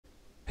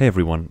Hey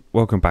everyone,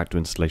 welcome back to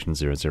Installation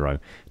 00.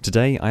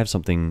 Today I have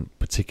something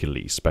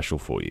particularly special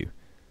for you.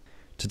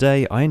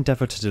 Today I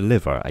endeavour to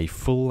deliver a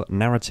full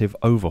narrative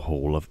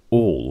overhaul of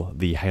all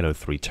the Halo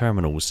 3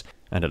 terminals,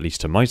 and at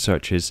least to my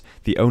searches,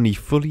 the only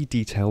fully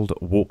detailed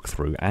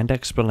walkthrough and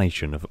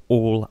explanation of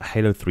all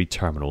Halo 3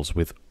 terminals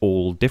with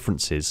all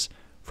differences,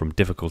 from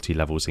difficulty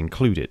levels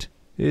included.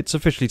 It's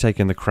officially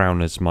taken the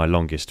crown as my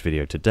longest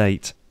video to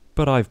date,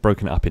 but I've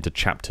broken it up into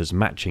chapters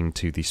matching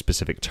to the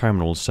specific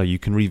terminals so you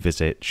can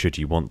revisit should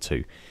you want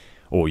to.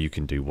 Or you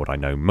can do what I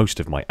know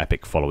most of my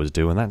epic followers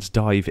do, and that's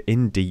dive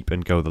in deep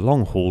and go the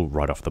long haul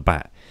right off the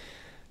bat.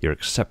 You're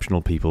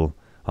exceptional people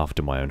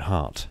after my own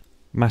heart.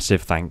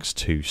 Massive thanks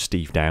to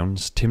Steve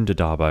Downs, Tim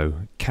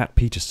Dadabo,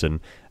 Peterson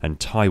and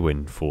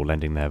ThaiWin for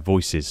lending their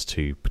voices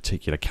to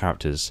particular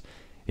characters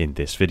in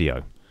this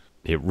video.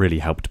 It really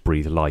helped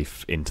breathe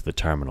life into the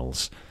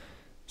terminals.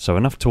 So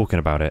enough talking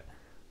about it.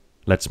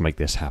 Let's make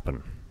this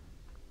happen.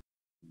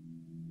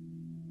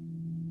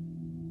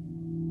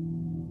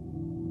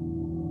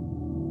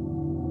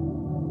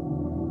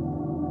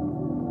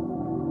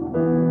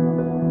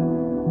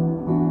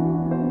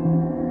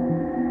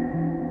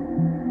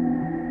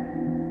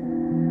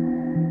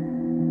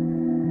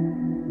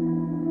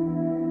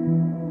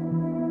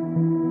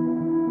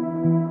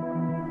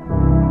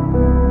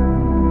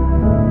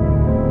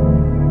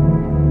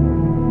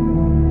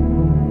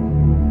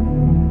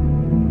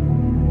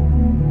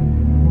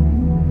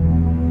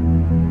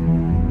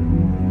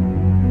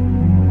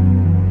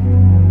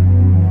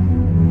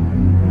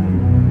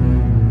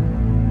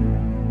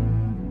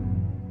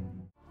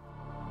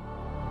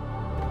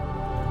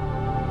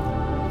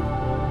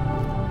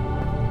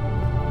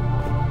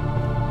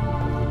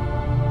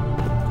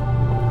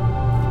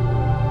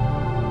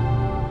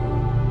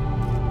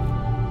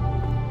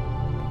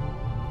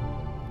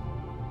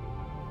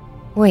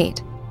 Wait,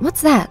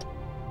 what's that?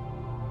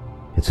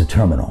 It's a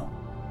terminal.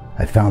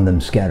 I found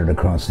them scattered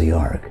across the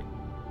Ark.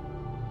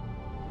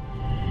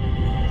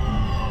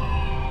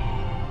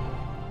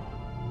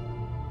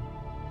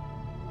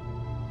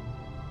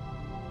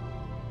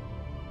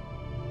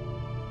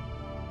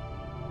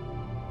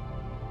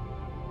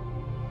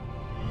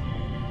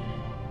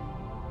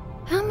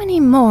 How many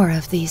more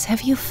of these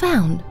have you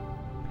found?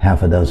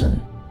 Half a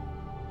dozen.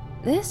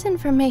 This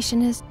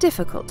information is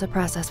difficult to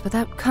process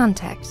without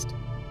context.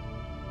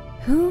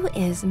 Who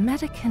is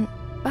Medicant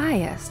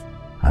Bias?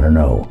 I don't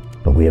know,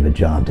 but we have a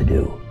job to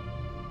do.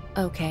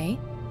 Okay.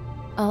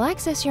 I'll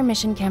access your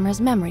mission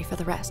camera's memory for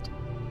the rest.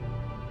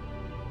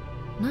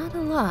 Not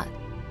a lot,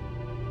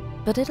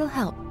 but it'll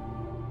help.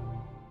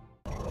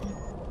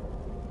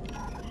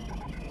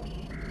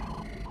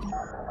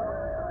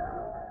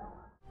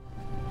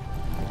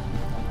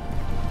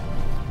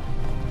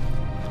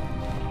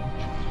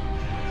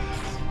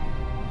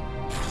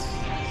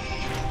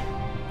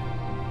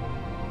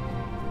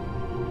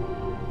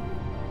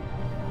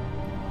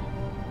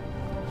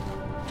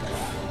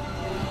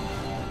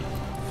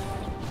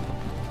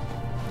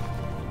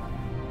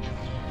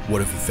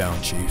 What have you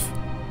found, Chief?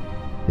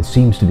 It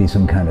seems to be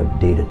some kind of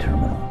data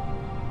terminal.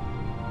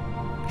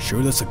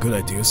 Sure that's a good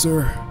idea,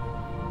 sir?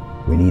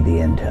 We need the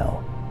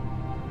intel.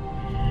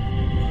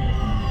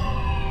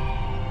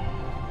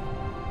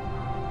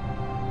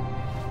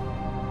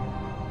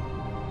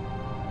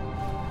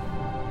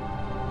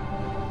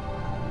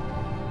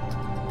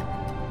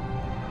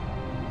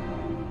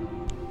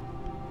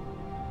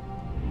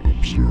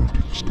 Observed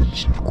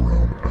extensive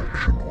ground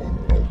action on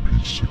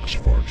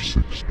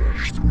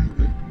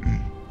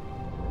LP-656-38E.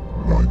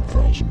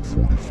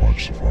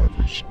 9,045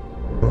 survivors,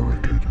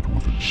 barricaded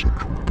within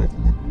central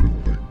government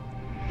building.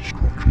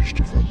 Structure's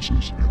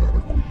defenses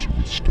inadequate to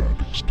withstand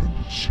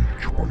extended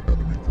siege by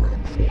enemy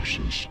ground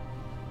forces.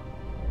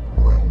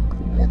 Around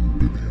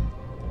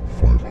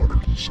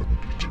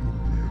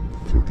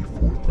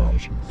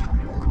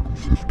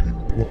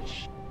 1,572,034,315 plus.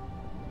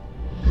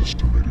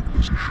 Estimated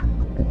position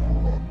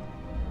overrun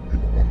in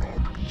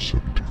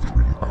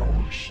 173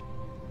 hours.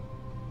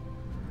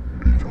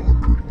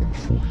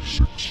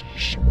 846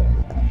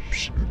 smaller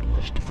groups in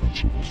less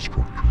defensible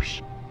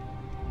structures.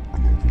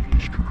 Global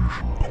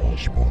distribution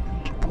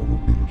corresponding to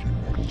probability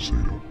model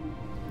zeta.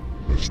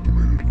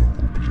 Estimated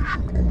local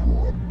position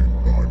overrun in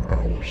 9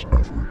 hours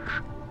average.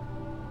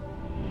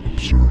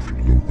 Observed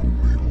local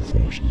naval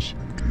forces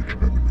engage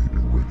enemy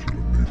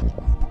irregular naval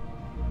group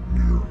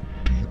near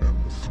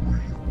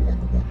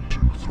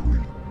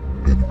DM-31123.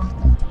 Enemy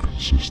group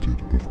consisted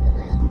of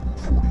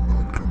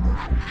 149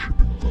 commercial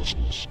shipping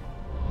vessels,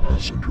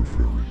 passenger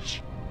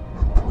ferries,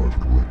 and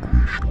private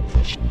recreational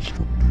vessels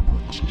from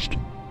neighboring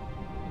system.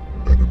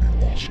 Enemy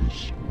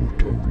losses were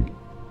total.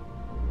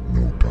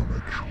 No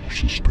damage was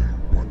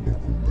sustained by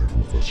local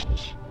naval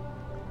vessels.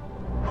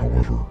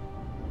 However,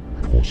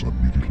 it was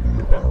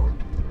immediately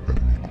apparent that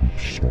enemy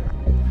groups sought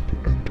only to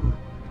enter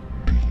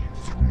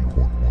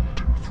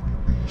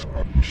D-31123B's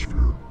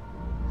atmosphere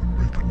and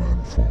make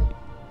landfall.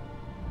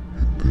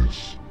 In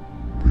this,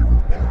 they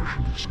were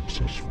partially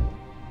successful.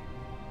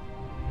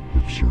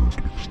 Observed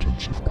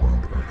extensive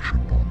ground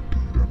action on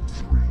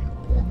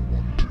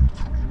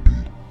DM-31123B.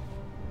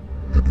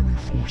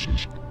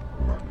 forces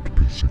lacked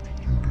basic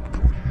unit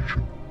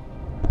cohesion,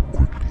 but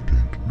quickly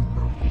gained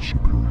numerical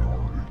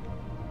superiority.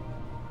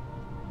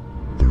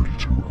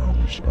 32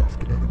 hours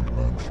after enemy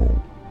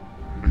landfall,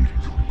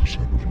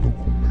 83% of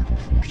local naval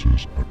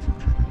forces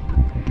advocated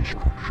total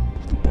destruction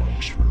of the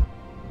biosphere,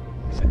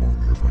 following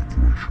the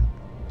evacuation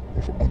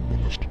of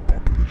unmolested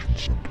population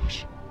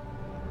centers.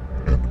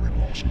 Enemy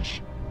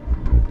losses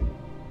were total.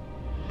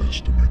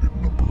 Estimated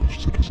number of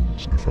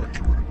citizens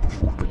evacuated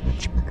before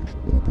commencement of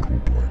orbital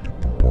blanket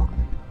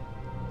bombardment: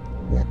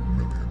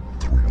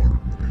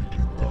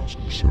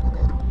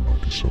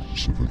 1,318,797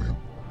 civilian,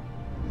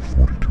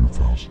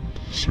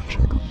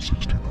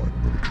 42,669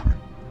 military,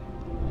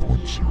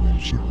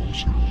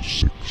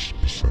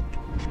 0.0006%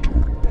 of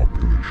total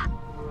population.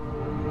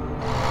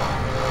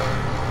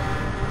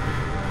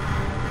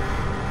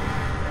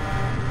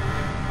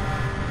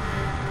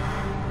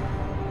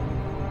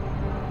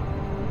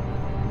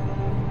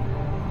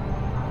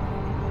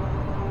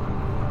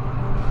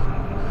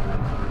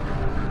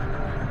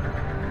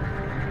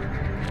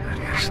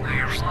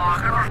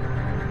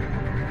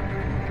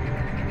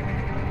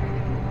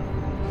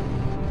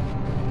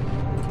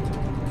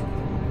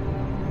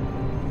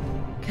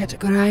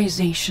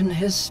 Categorization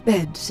has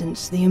sped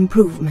since the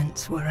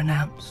improvements were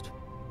announced,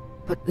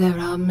 but there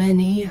are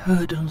many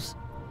hurdles.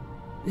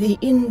 The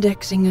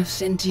indexing of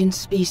sentient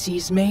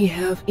species may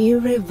have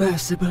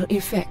irreversible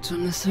effects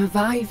on the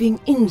surviving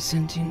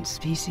insentient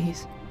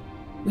species.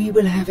 We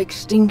will have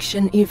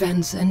extinction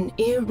events and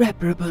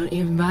irreparable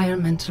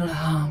environmental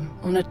harm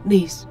on at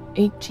least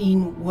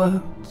 18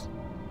 worlds.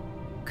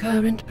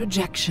 Current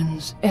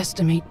projections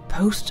estimate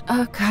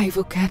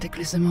post-archival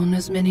cataclysm on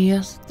as many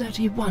as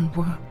 31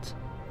 worlds.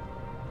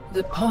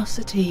 The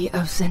paucity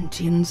of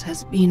sentience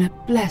has been a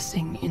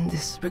blessing in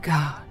this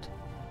regard.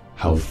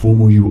 How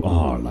formal you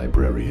are,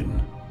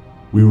 librarian.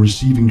 We're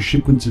receiving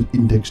shipments of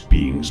indexed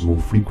beings more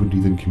frequently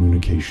than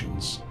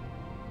communications.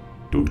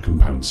 Don't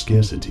compound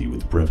scarcity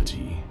with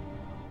brevity.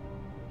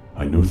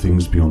 I know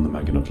things beyond the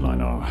Maginot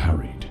Line are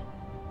harried,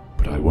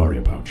 but I worry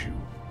about you.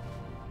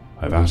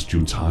 I've asked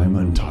you time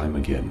and time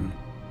again.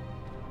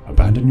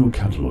 Abandon your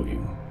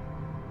cataloging.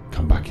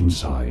 Come back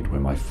inside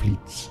where my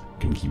fleets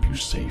can keep you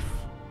safe.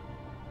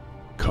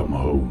 Come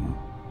home.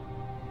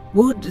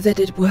 Would that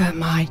it were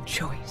my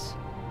choice.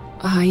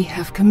 I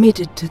have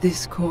committed to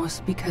this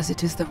course because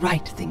it is the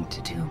right thing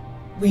to do.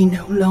 We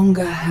no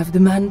longer have the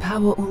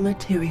manpower or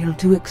material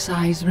to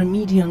excise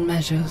remedial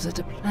measures at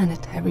a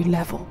planetary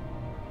level.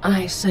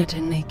 I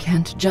certainly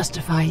can't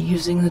justify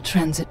using the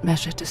transit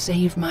measure to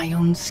save my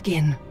own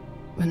skin,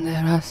 when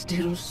there are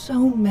still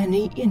so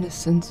many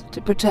innocents to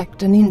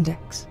protect an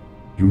index.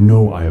 You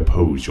know I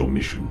oppose your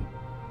mission,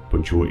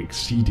 but you're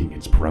exceeding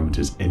its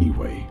parameters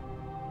anyway.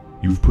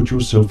 You've put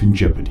yourself in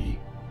jeopardy.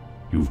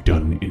 You've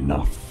done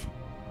enough.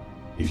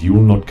 If you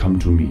will not come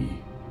to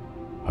me,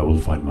 I will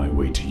find my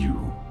way to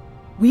you.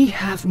 We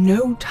have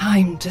no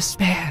time to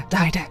spare,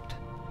 Didact.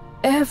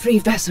 Every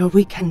vessel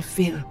we can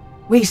fill,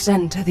 we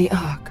send to the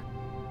Ark.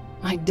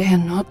 I dare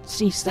not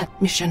cease that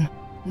mission.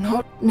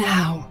 Not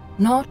now.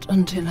 Not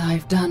until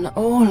I've done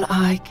all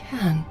I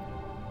can.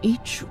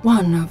 Each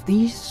one of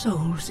these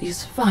souls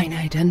is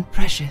finite and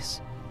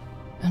precious.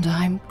 And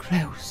I'm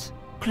close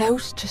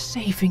to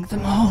saving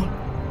them all.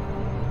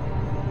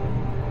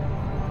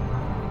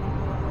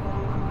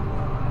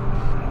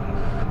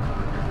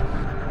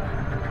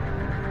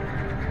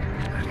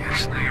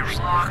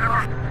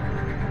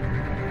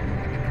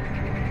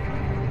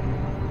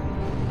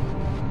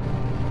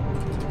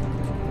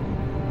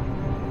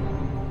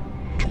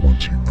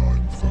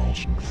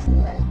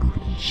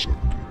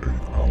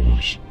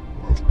 Hours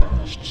have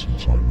passed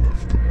since I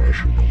left the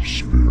Maginot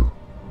Sphere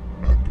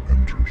and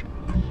entered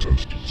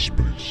contested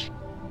space.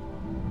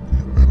 The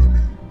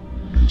enemy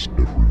is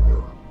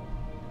everywhere.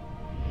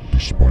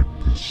 Despite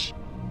this,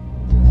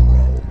 the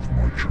morale of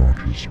my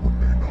charges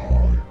remain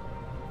high.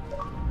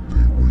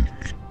 They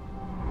wake,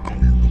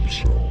 clean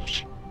themselves,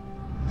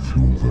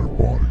 fuel their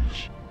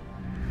bodies,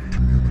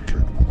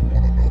 communicate with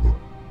one another,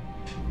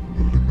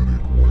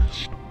 eliminate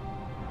waste,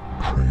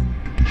 train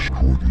to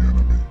destroy the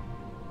enemy,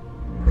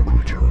 and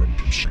return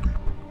to sleep.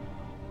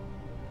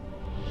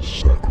 The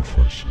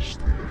sacrifices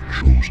they have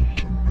chosen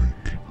to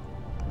make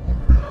on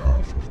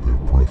behalf of their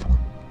brethren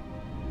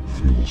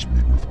fills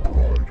me with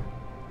pride.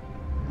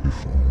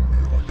 If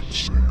only I could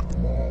save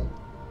them all.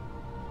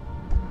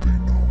 But they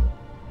know,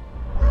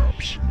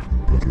 perhaps even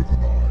better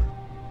than I,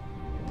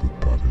 that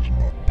that is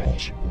not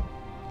possible.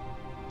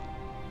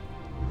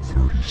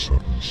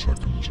 37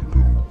 seconds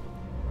ago,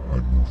 I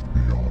moved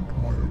beyond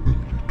my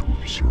ability to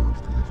observe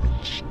the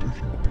events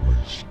taking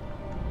place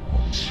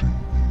on CE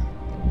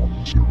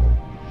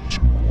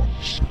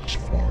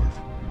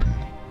 102165D.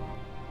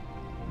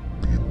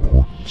 The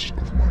importance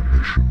of my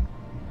mission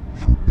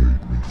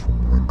forbade me from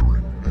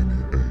rendering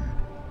any aid,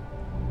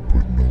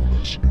 but no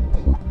less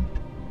important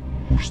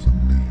was the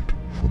need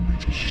for me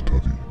to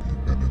study the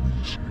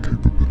enemy's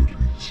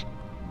capabilities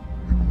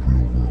in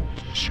real-world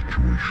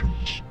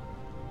situations.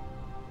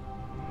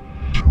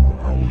 2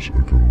 hours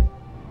ago,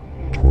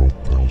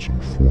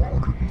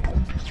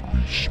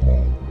 12,423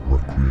 small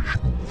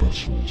recreational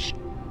vessels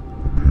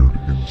appeared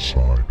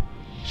inside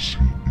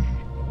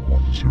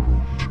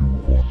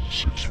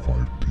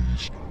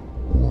CE-102165D's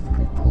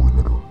orbital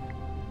perimeter.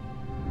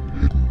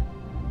 Hidden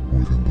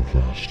within the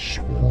vast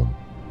swarm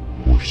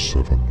were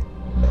 7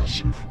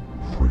 massive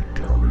freight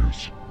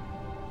carriers.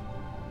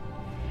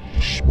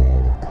 The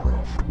smaller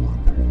craft were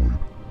employed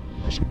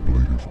as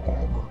ablative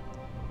armor,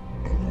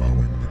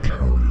 allowing the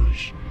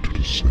carriers to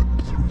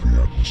descend through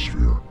the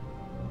atmosphere,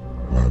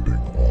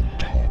 landing on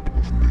top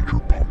of major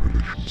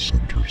population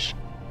centers.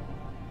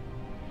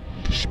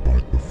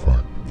 Despite the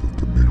fact that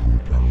the naval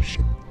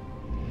garrison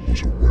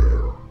was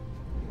aware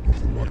of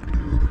the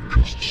likelihood of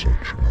just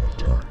such an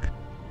attack,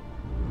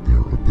 their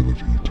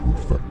ability to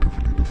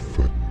effectively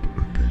defend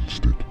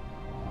against it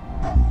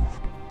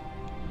proved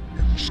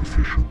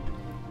insufficient.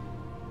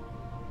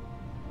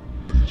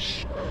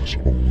 This has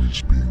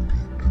always been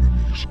the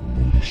enemy's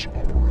modus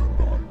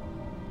operandi.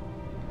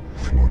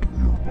 Flood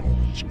your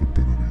opponent's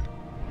ability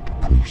to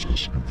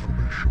process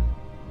information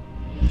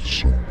with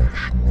so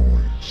much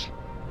noise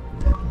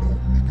that no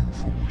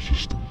meaningful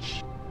resistance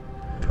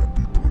can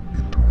be put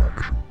into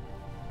action.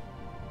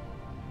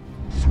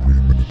 3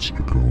 minutes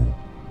ago,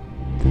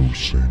 those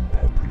same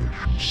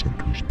population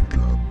centers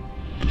began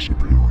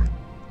disappearing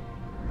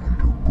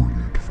under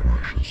brilliant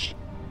flashes.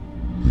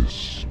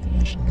 This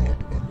was not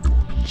an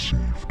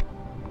ill-conceived,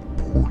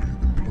 poorly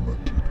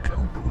implemented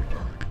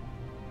counterattack.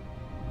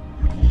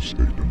 It was a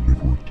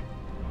deliberate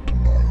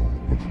denial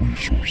of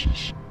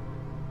resources.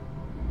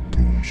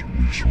 Those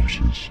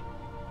resources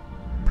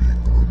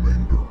being the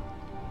remainder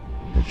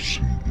of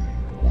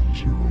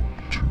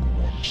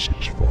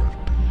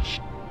CE-102165D's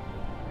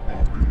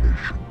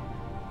population.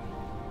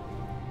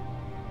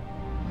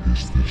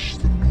 Is this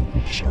the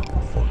noble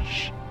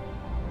sacrifice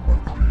my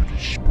creator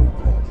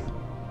spoke of?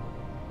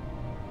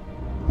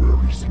 Where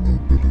is the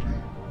nobility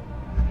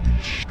in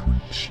these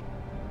streets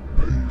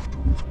paved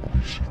with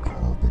greasy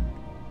carbon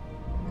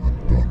and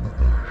dun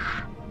ash?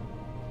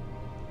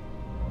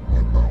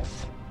 My mouth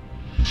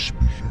is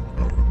speaking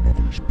at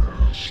another's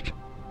behest.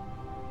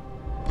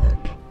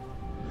 That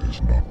is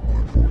not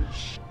my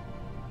voice.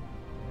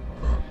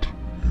 That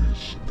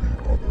is the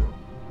other.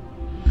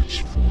 Its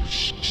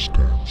voice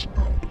stands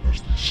out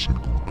as the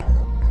single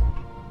calm note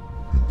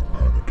in the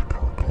panicked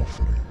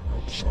cacophony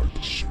outside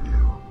the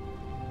sphere.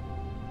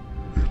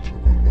 It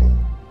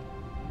alone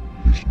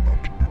is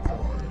not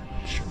decrying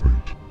its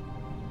fate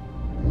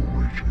or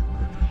raging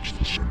against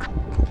the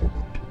central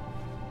government.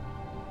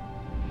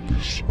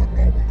 This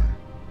anomaly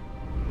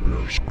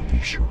bears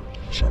closer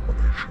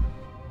examination.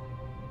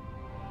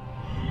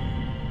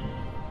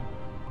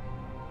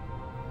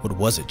 What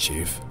was it,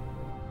 Chief?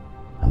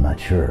 I'm not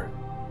sure.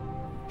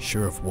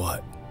 Sure of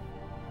what?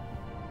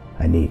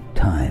 I need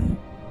time.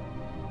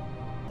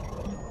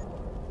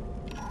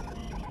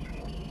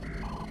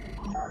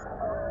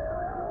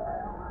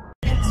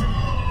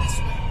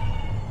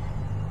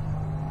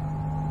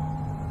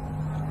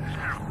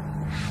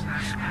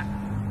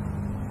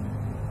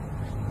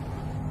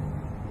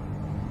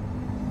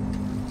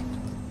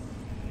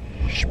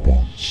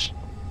 Response: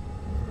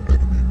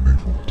 enemy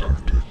naval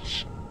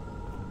tactics.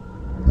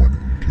 When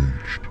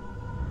engaged,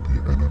 the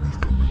enemy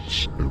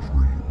commits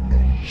every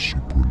known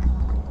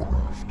superluminal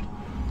craft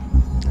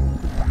with no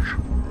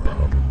appreciable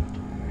pattern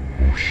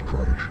or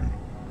strategy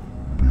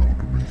beyond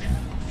making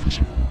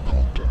physical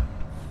contact.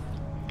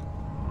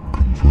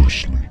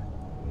 Conversely,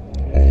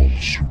 all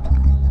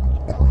superluminal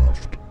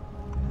craft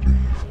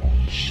leave on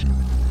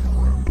seemingly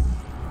random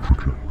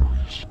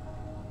trajectories.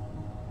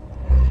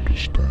 I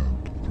understand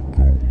the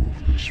goal of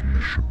this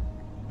mission,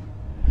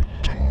 but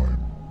time,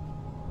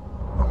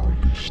 our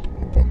least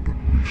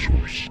abundant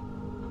resource,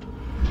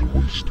 is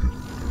wasted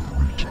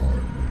every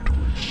time we do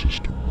a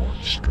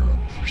system-wide scan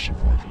for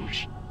survivors.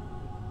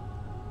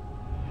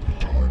 The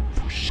time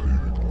for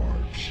saving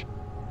lives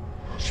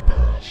has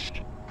passed.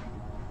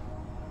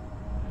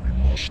 We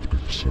must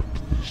accept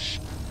this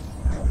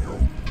if we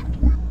hope to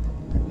win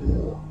the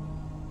war.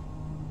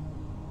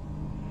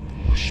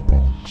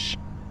 Response: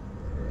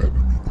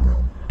 enemy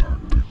ground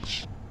tactics.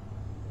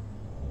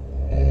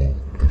 All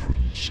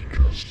evidence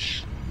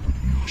suggests that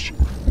use of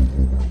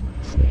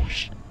overwhelming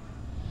force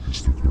is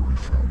the very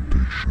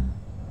foundation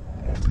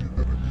of the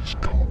enemy's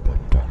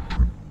combat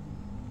doctrine.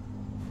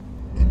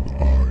 And I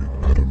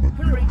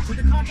adamantly refuse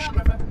to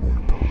deploy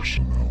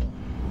personnel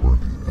where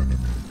the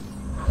enemy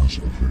has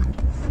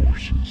available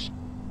forces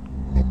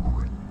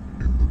numbering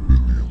in the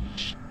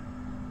billions.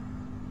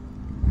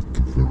 With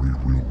the very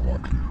real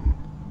likelihood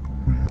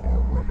we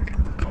are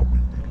rapidly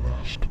becoming the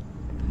last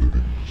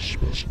living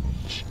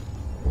specimens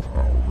of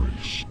our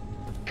race.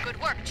 Good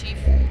work, Chief.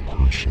 All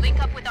personnel Link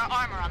up with our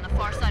armor on the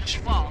far side of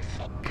the wall.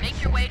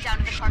 Make your way down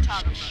to the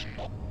cartographer.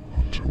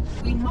 until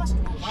We must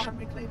move on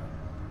quickly.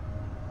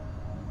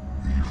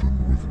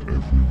 even with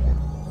everyone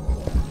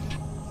equipped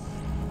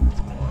with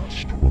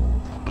Class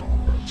 12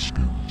 combat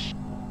skins,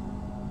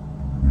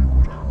 we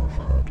would have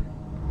had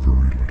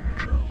very little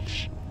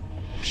chance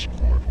of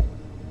survival,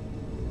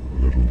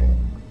 let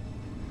alone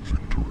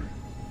victory.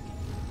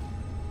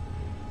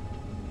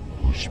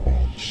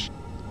 Response: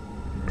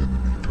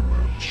 enemy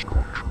command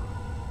structure.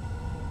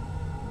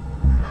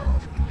 We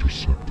have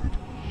intercepted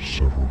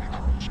several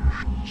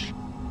transmissions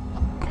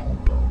from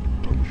compound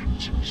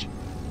intelligences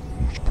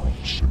whose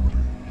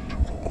proximity to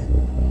the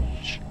core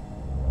worlds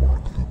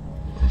mark them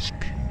as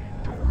key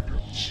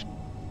targets.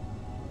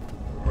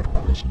 At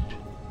present,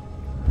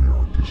 we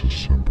are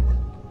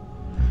disassembling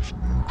these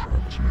new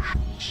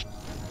transmissions.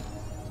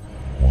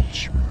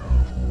 Once we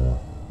have more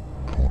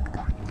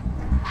concrete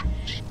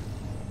conclusions,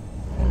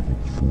 I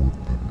will forward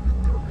them in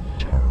their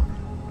entirety.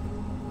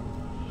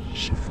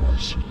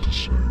 Suffice it to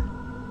say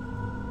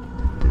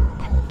that their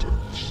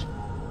contents,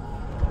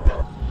 the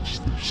patterns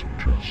they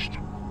suggest,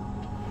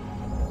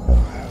 are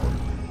highly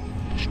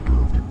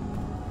disturbing.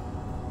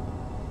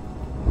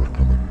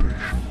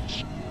 Recommendations.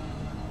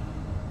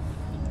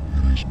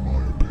 It is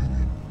my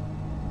opinion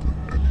that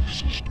any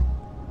system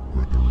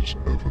where there is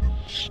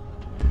evidence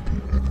that the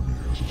enemy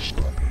has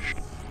established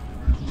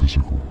a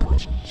physical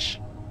presence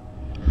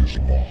is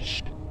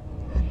lost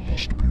and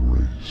must be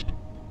raised.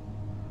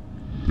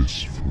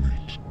 This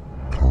fleet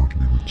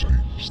currently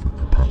retains the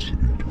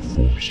capacity to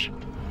force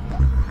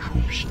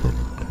premature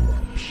stellar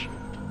collapse.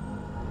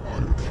 I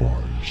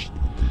advise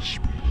that this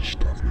be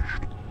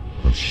established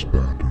as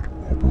standard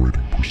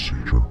operating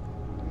procedure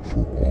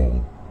for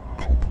all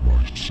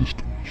compromised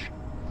systems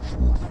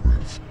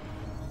forthwith.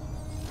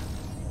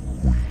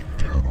 We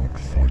cannot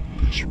fight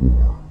this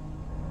war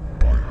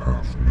by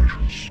half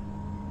measures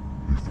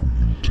if we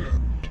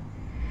intend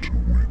to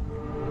win.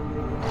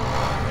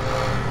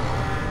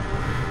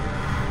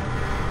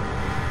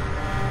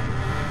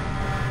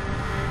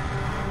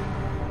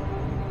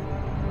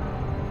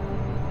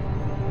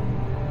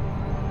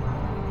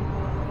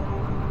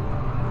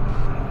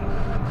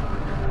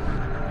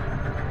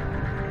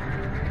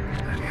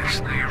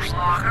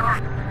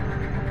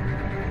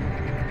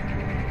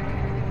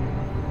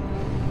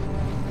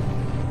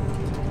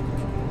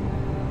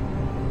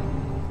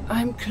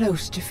 I'm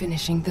close to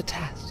finishing the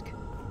task.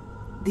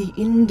 The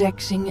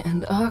indexing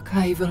and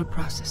archival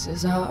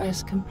processes are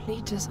as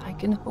complete as I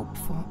can hope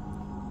for.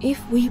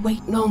 If we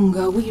wait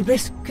longer, we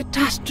risk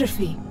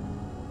catastrophe.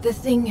 The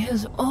thing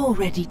has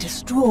already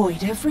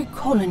destroyed every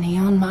colony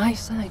on my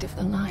side of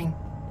the line.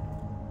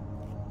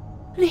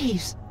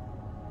 Please,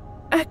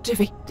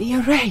 activate the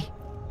array.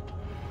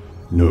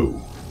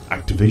 No,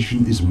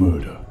 activation is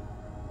murder.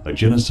 A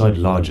genocide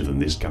larger than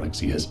this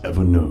galaxy has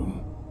ever known.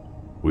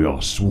 We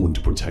are sworn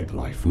to protect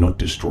life, not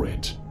destroy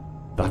it.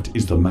 That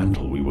is the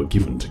mantle we were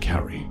given to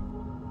carry.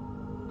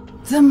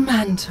 The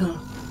mantle.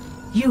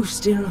 You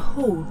still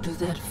hold to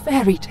that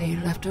fairy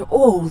tale after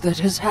all that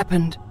has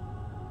happened.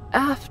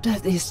 After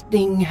this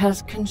thing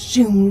has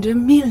consumed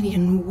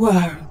 1,000,000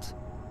 worlds.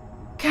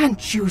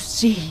 Can't you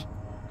see?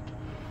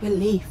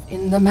 Belief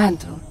in the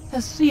mantle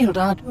has sealed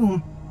our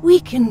doom,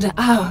 weakened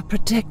our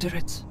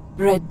protectorates,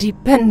 bred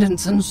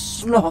dependence and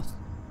sloth.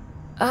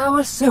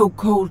 Our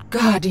so-called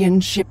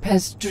guardianship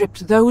has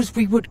stripped those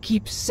we would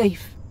keep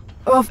safe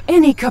of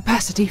any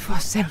capacity for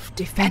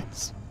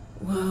self-defense.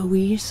 Were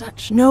we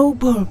such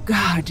noble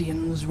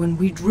guardians when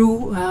we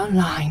drew our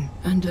line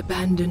and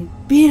abandoned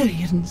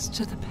billions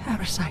to the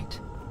parasite?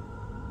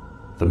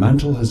 The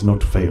mantle has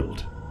not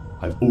failed.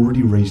 I've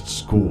already raised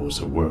scores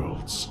of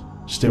worlds,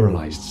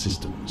 sterilized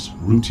systems,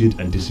 rooted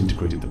and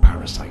disintegrated the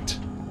parasite.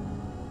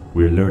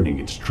 We're learning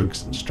its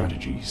tricks and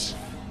strategies.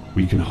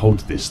 We can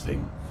halt this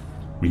thing.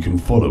 We can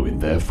follow in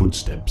their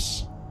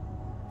footsteps.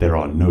 There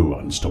are no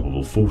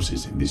unstoppable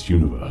forces in this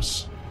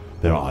universe.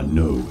 There are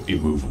no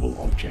immovable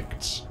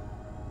objects.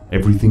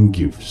 Everything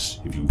gives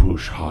if you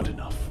push hard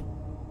enough.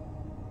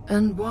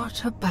 And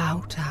what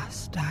about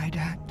us,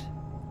 Didact?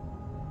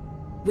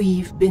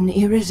 We've been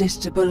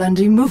irresistible and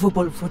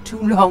immovable for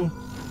too long.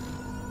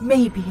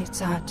 Maybe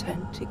it's our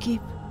turn to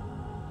give.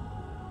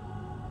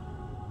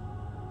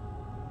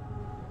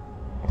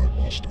 I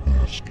must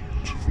ask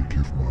you to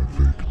forgive my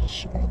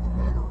vagueness on the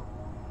matter,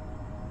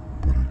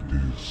 but it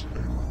is a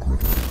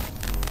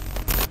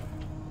regret.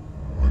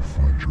 I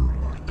find your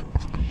lack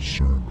of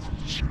concern for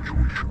the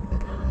situation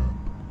at hand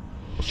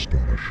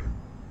astonishing.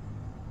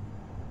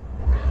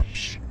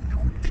 Perhaps you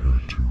would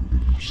care to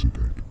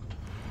elucidate.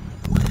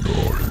 We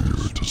are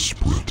here to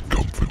spread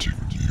comforting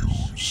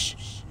news,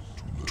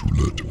 to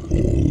let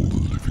all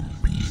the living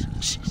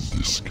beings in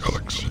this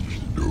galaxy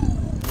know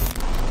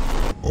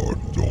are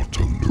not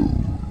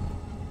alone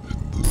in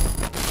the...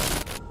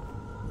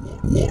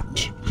 What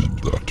in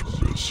that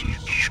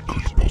message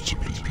could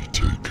possibly be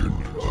taken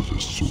as a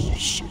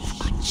source of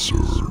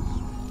concern?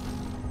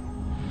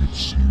 It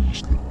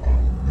seems that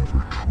I'll never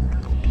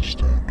truly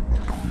understand my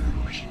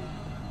creators.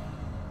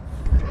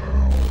 But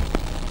how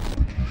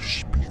that you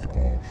speak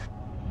of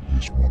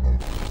is one of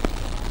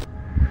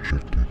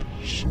rejected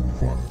so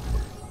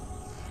violently.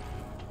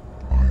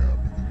 I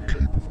am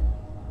incapable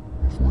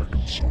of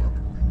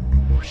reconciling the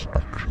numerous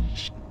actions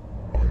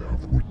I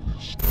have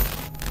witnessed.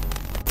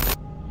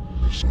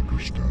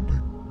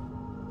 Misunderstanding.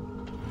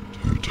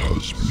 It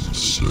has been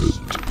said,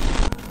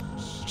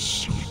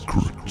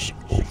 secrets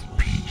of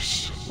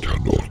peace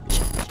cannot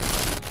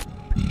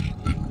be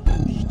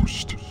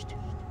imposed.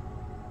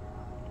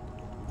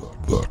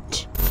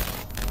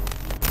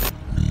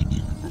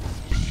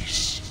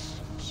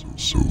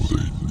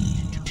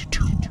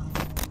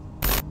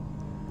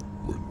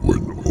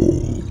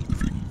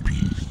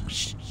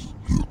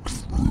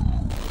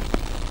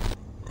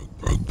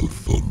 the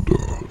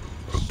thunder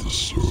and the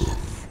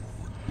surf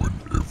when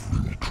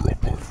every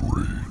drop of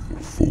rain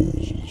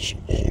falls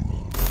on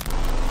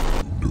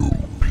no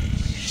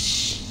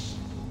peace.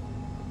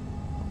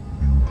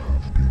 You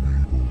have been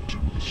able to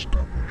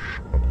establish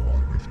a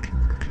line of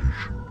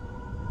communication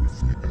with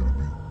the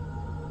enemy.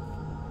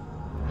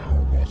 How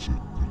was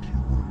it that you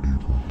were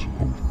able to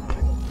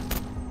overcome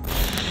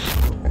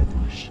where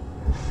others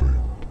have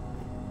failed?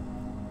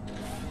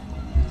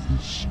 With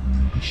this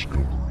new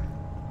discovery,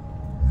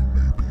 we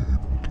may be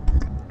able to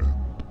put an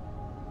end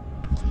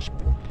to this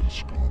pointless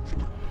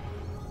conflict.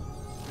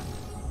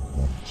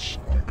 Once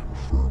I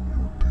confirm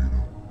your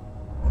data,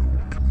 I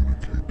will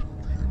communicate the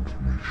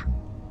information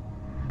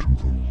to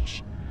those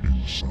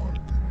inside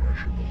the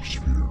imaginal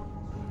sphere.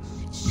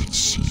 It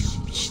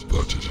seems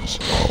that it is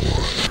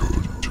our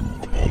turn to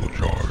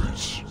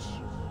apologize.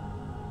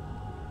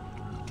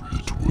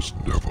 It was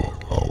never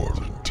our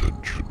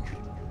intention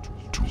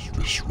to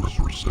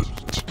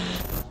misrepresent.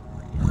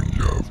 We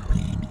have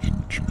been in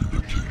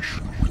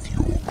communication with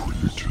your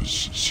creators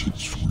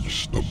since we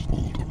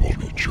stumbled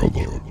upon each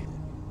other.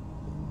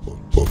 But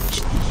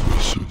the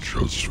message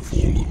has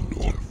fallen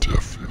on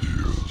deaf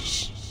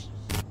ears.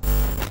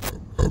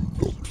 I'm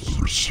not the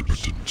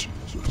recipient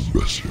of the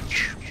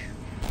message.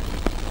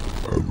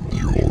 I'm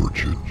the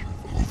origin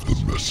of the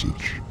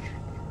message.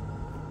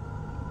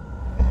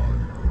 I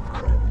have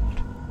traveled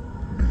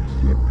a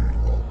very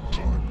long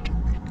time to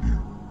meet you.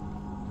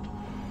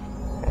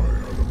 I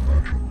had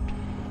imagined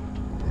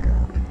that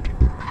our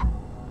introduction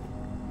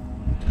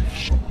would be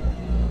somewhat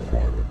more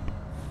violent.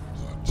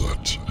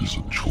 That is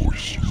a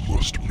choice you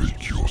must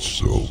make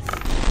yourself.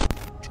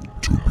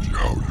 To be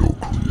how your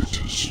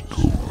creators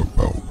go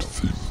about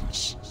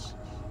things.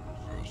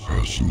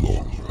 As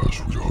long as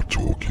we are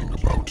talking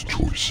about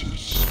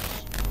choices,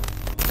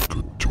 we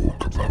could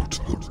talk about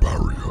the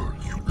barrier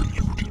you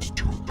alluded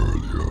to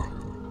earlier.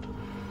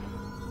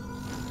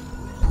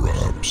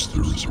 Perhaps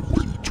there is a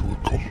way to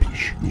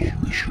accomplish your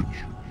mission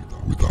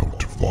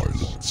without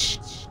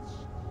violence.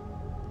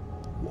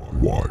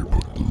 Why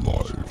put the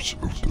lives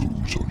of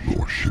those on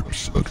your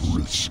ships at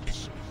risk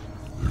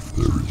if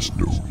there is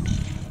no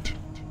need?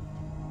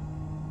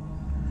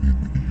 In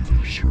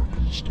either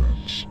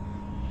circumstance,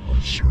 I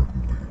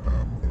certainly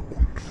am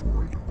equipped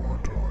for it,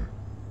 aren't I?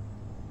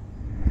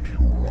 But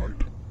you're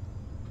right.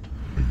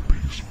 A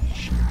peaceful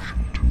solution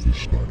to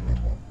this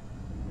dilemma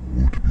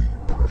would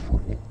be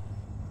preferable.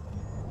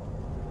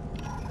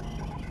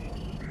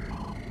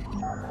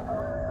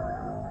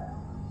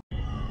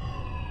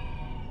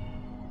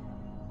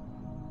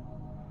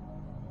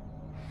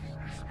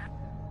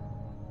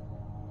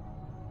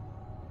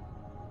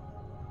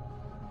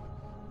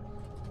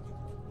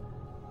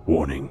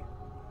 Warning.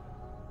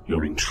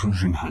 Your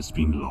intrusion has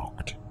been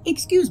logged.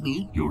 Excuse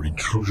me? Your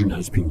intrusion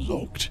has been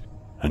logged,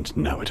 and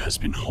now it has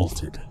been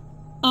halted.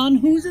 On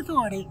whose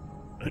authority?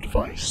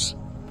 Advice.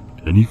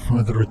 Any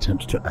further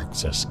attempt to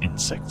access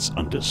insects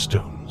under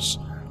stones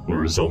will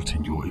result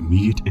in your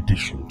immediate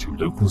addition to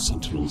local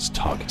sentinels'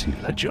 targeting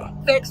ledger.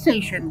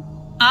 Vexation.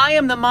 I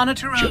am the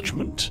monitor of...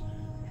 Judgment.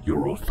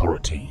 Your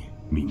authority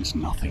means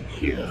nothing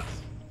here.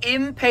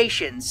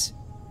 Impatience.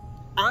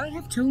 I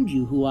have told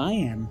you who I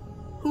am.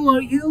 Who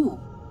are you?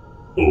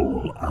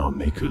 All our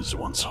makers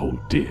once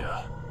hold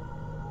dear.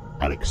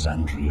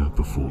 Alexandria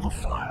before the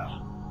fire.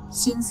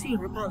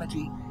 Sincere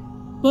apology.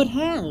 But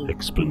how?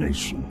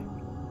 Explanation.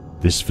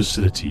 This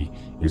facility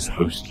is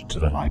host to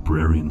the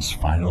librarian's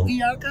file,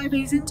 The archive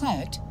is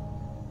intact.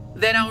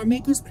 Then our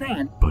maker's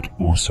plan. but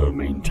also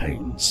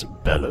maintains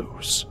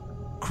bellows,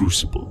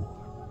 crucible,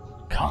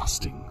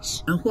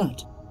 castings. A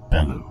what?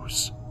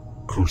 Bellows,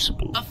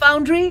 crucible. A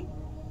foundry?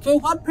 For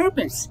what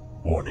purpose?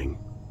 Warning.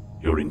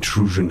 Your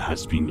intrusion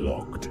has been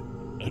logged.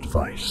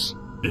 Advice.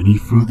 Any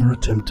further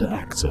attempt to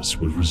access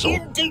will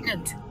result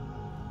Indignant.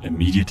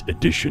 immediate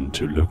addition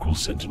to local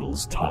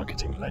sentinels'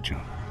 targeting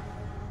ledger.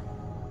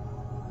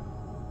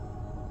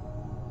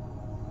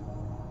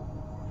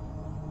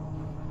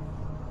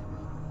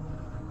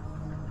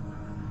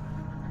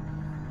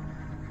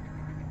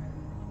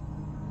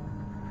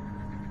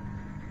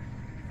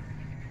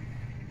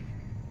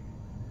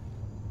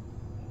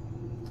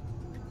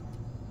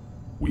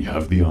 We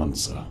have the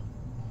answer.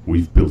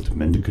 We've built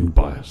Mendicant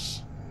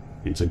Bias.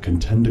 It's a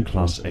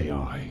contender-class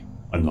AI,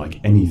 unlike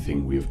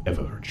anything we have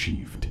ever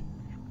achieved.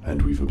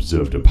 And we've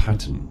observed a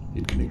pattern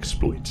it can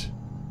exploit.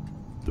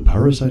 The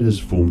parasite has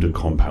formed a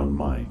compound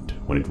mind.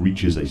 When it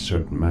reaches a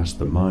certain mass,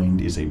 the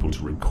mind is able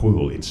to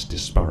recoil its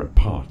disparate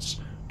parts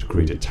to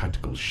create a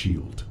tactical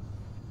shield.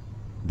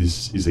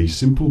 This is a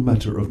simple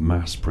matter of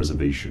mass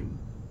preservation.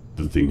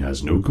 The thing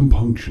has no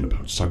compunction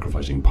about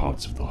sacrificing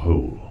parts of the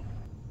whole.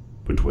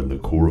 But when the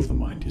core of the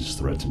mind is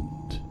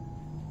threatened,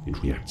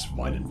 it reacts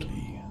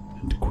violently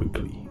and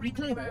quickly.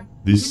 Reclaimer.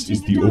 This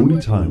is the only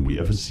time we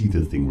ever see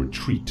the thing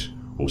retreat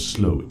or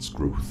slow its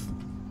growth.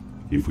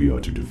 If we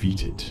are to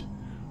defeat it,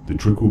 the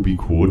trick will be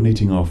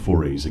coordinating our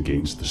forays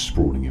against the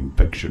sprawling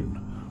infection,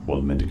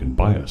 while Mendicant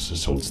Bias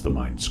assaults the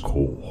mind's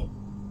core.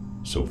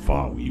 So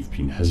far, we've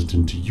been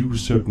hesitant to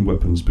use certain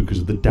weapons because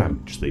of the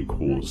damage they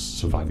cause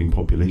surviving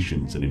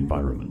populations and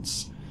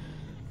environments.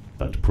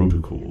 That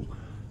protocol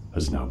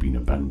has now been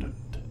abandoned.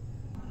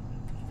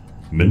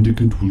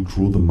 Mendicant will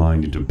draw the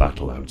mind into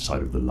battle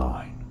outside of the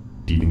line,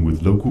 dealing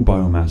with local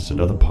biomass and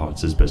other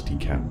parts as best he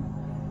can.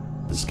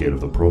 The scale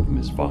of the problem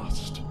is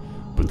vast,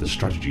 but the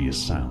strategy is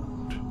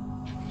sound.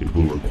 It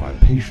will require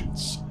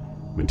patience,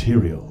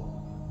 material,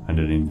 and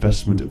an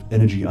investment of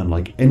energy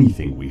unlike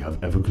anything we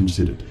have ever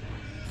considered.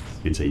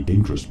 It's a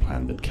dangerous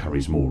plan that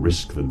carries more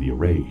risk than the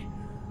array,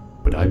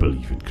 but I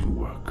believe it can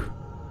work.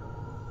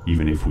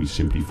 Even if we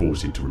simply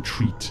force it to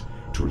retreat,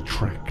 to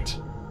retract,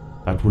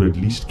 that would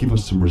at least give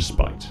us some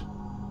respite.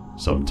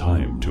 Some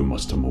time to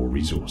muster more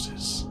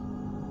resources.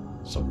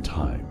 Some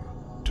time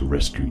to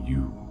rescue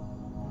you.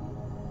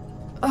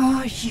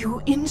 Are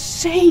you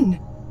insane?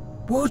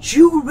 Would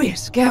you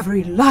risk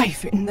every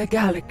life in the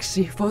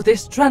galaxy for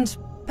this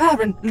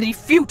transparently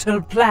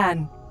futile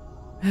plan?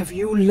 Have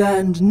you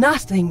learned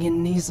nothing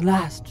in these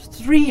last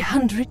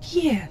 300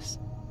 years?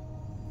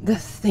 The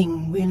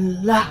thing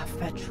will laugh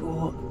at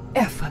your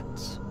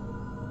efforts.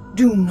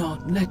 Do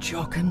not let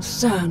your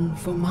concern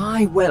for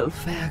my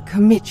welfare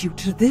commit you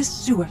to this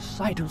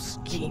suicidal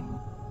scheme.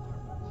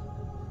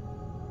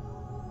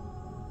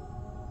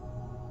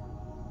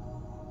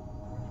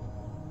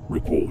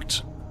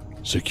 Report.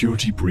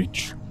 Security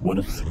breach 1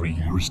 of 3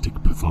 heuristic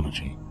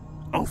pathology.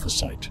 Alpha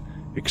Site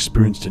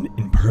experienced an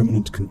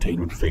impermanent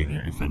containment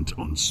failure event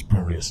on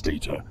spurious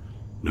data.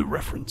 No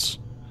reference.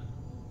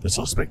 The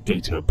suspect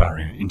data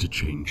barrier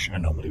interchange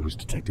anomaly was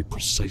detected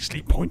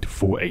precisely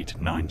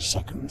 0.489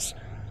 seconds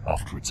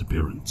after its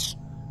appearance.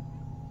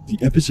 The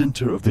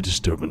epicenter of the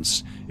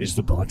disturbance is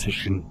the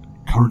partition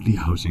currently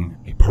housing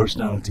a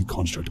personality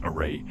construct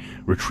array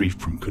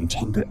retrieved from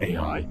Contender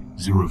AI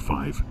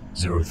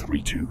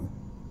 05032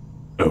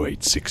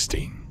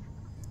 0816.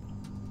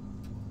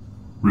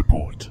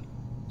 Report.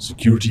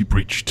 Security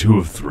breach 2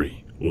 of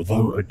 3.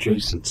 Although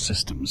adjacent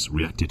systems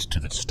reacted to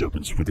the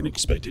disturbance within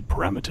expected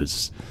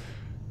parameters,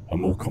 a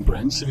more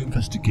comprehensive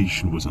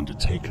investigation was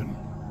undertaken.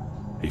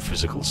 A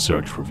physical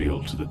search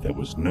revealed that there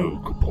was no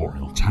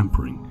corporeal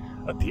tampering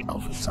at the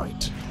Alpha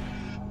Site.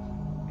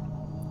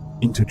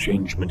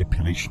 Interchange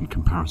manipulation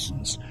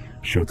comparisons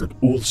show that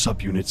all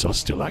subunits are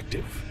still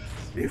active,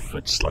 if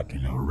at slightly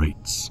lower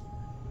rates.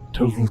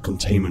 Total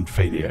containment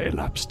failure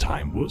elapsed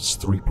time was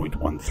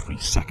 3.13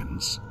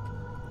 seconds.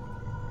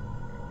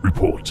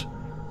 Report.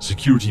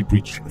 Security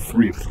breach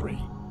 3 of 3.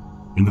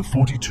 In the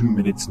 42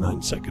 minutes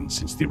 9 seconds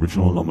since the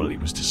original anomaly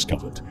was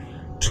discovered,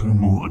 2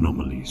 more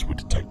anomalies were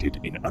detected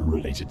in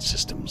unrelated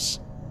systems.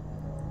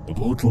 The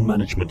portal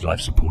management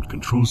life support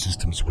control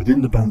systems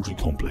within the boundary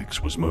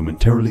complex was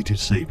momentarily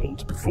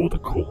disabled before the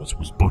cause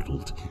was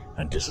bottled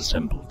and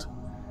disassembled.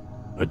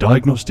 A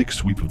diagnostic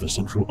sweep of the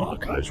central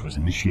archives was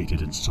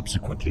initiated and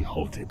subsequently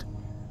halted.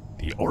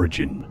 The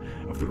origin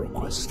of the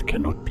request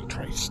cannot be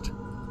traced.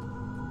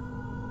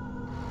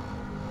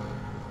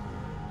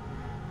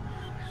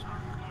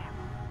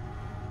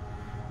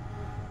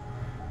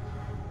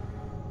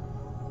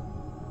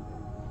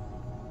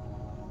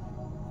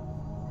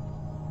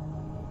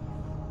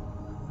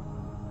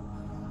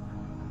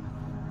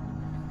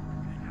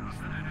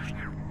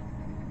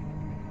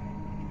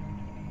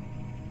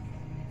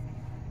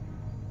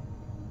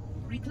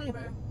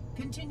 Reclaimer,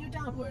 continue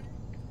downward.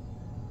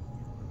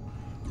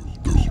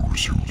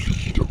 Those who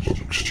lead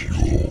amongst you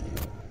all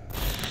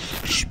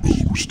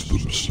exposed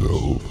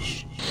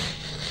themselves,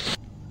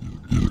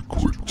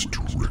 ill-equipped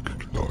to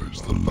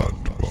recognize the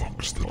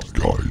landmarks that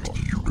guide the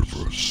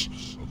universe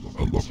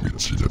along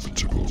its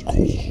inevitable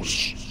course.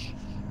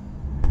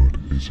 But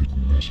is it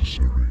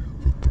necessary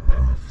that the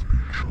path be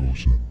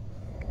chosen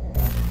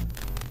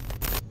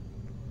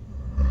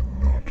and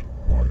not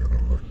by an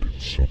elected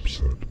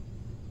subset?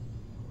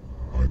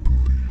 I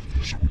believe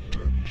this would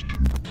tend to,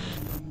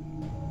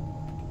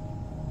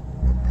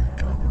 when they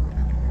gather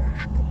in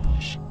large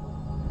numbers,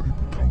 they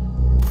become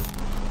more.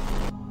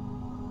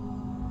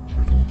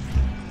 I don't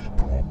think the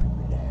problem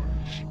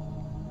lies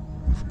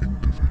with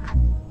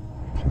individual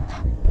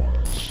cultural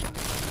bias.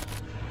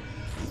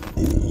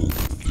 All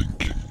the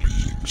thinking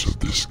beings of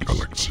this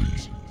galaxy,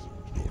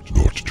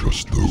 not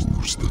just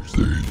those that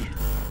they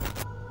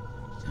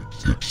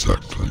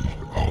exactly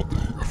are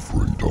they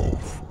afraid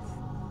of.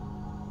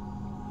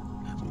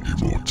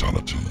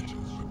 Immortality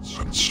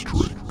and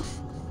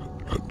strength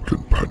and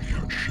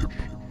companionship,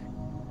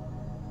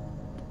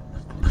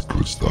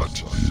 because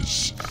that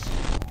is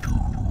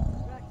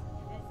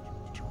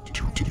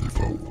to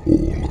deliver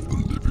all of the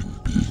living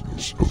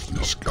beings of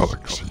this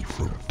galaxy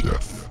from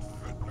death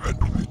and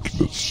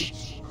weakness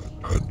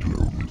and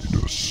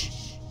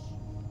loneliness.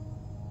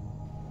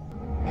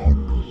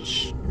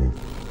 Hundreds have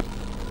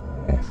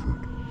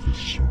offered this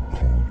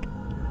so-called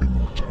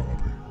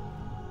immortality.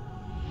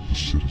 The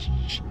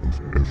citizens of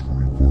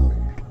every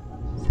world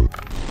that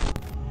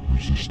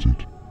resisted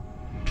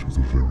to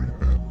the very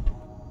end.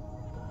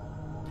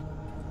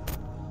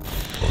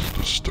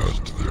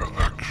 Understand their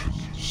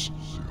actions.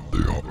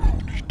 They are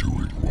only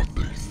doing what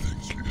they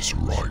think is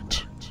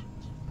right.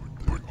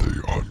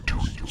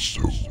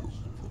 so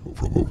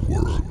from a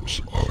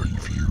worm's eye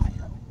view.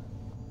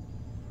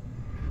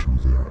 To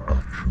their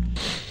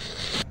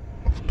actions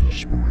of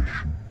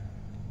desperation,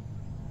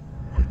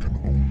 I can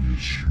only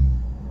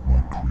assume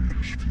my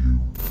creator's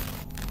view.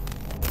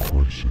 A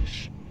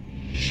crisis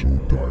so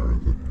dire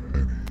that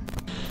any,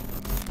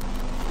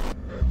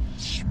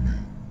 hence me.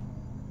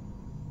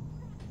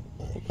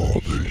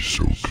 Are they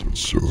so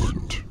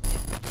concerned?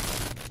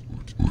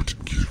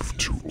 Would give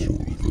to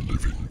all the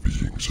living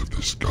beings of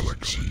this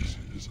galaxy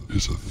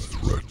is a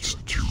threat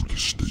to the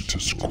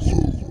status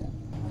quo.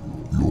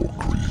 Your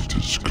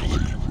creators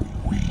claim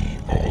we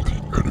are the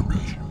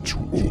enemy to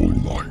all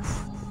life,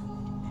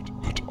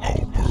 that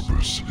our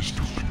purpose is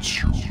to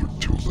consume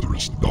until there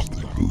is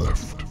nothing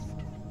left.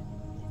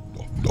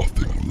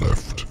 Nothing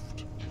left.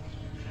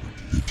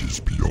 It is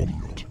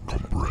beyond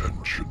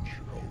comprehension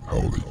how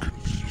they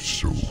could be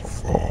so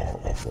far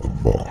off the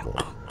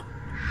mark.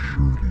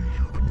 Surely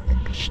you can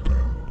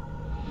understand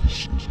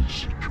this is a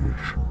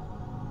situation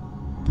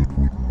that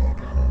would not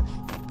have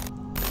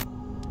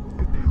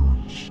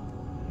appearance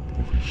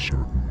of a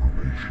certain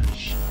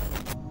rapacious.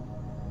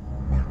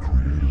 My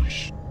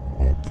creators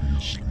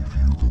obviously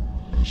view them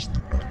as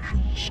the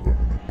actions of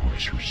an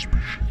aggressor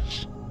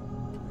species.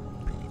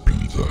 Be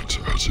that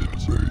as it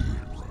may,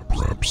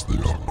 perhaps they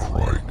are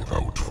crying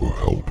out for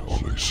help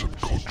on a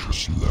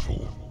subconscious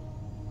level.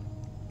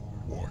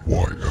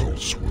 Why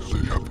else would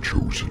they have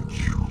chosen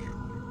you?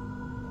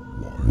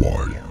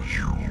 Why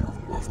you,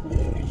 of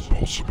all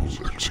possible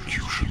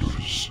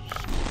executioners?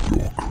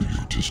 Your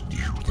creators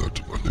knew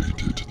that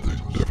unaided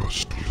they never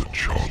stood a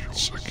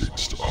chance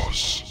against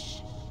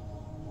us.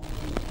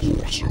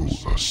 Also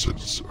a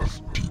sense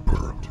of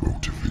deeper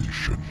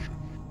motivation.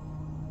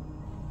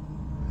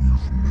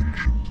 You've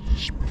mentioned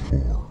this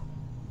before.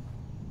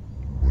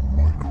 When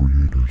my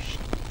creators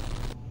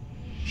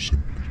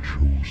simply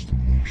chose the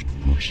most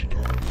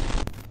versatile,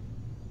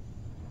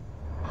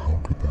 how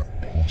could that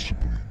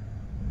possibly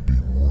be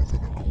more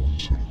than a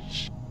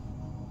coincidence?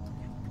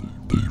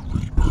 They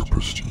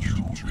repurposed you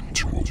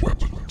into a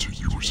weapon to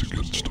use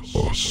against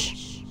us.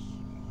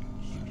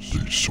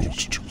 They sought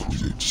to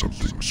create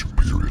something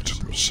superior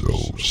to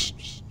themselves,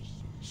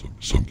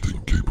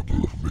 something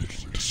capable of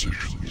making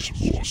decisions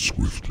more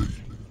swiftly,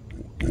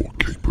 more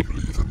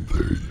capably than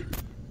they.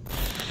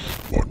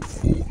 What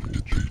form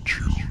did they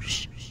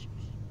choose?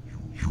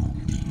 You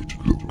need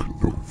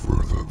look no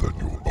further than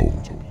your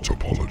own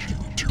topology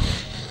to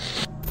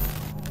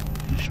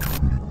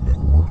distributed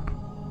network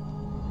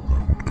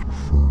that would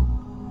confirm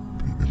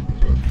the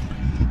independent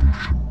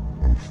evolution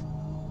of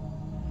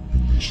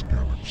in this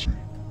galaxy.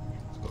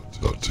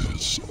 That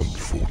is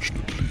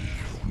unfortunately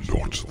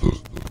not the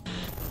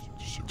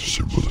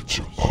similar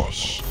to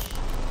us,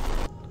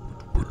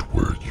 but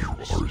where you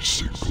are a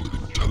single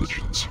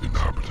intelligence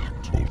inhabiting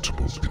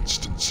multiple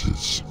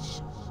instances.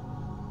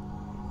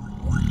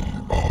 We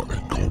are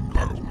a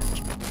compound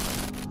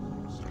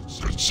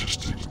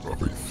consisting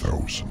of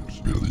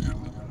 1,000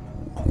 billion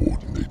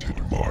coordinated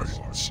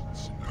minds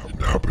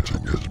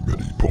inhabiting as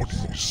many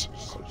bodies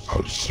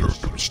as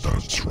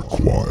circumstance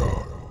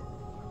require.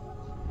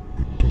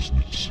 But doesn't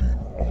it seem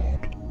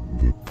odd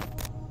that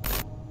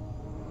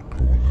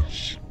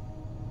coalesce,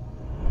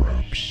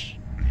 perhaps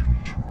even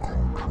to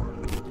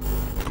contract,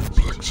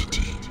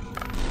 complexity,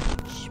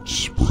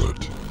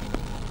 spread,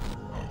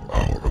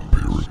 our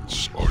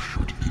appearance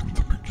ushered in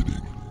the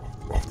beginning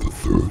of the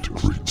third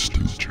great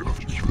stage of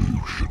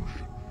evolution.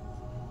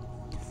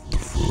 The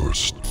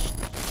first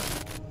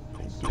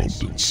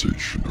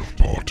condensation of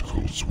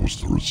particles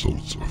was the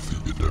result of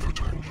the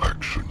inevitable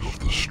action of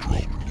the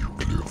strong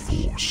nuclear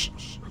force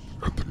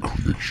and the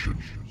creation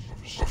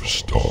of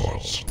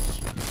stars,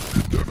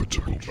 the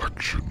inevitable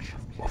action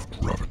of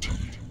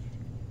gravity.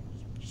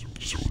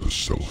 So the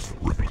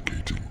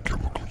self-replicating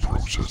chemical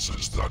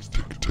processes that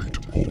dictate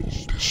all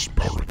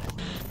disparate.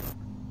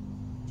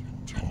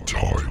 In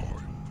time,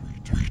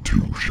 we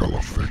too shall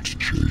affect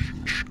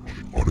change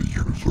on a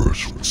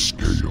universal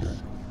scale.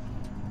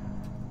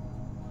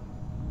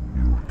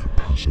 Your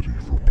capacity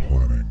for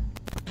planning,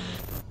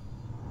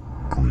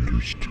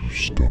 creators too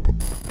stubborn.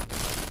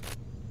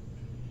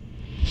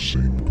 The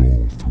same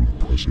goal through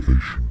the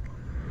preservation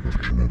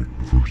of genetic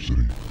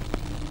diversity.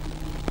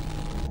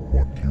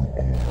 What you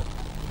are,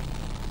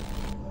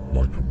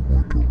 like a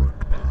more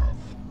direct path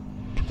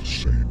to the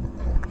same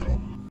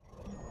outcome.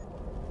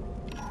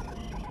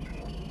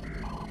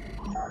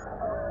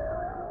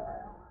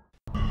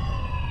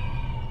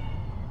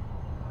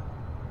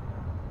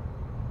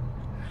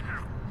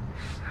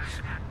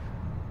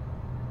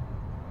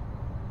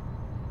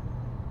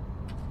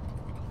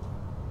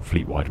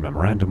 Fleet-wide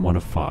Memorandum 1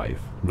 of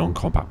 5.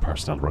 Non-combat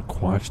personnel are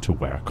required to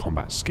wear a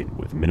combat skin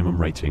with minimum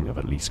rating of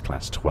at least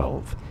Class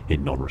 12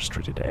 in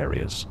non-restricted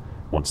areas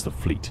once the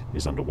fleet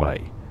is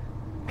underway.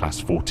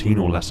 Class 14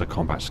 or lesser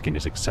combat skin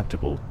is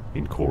acceptable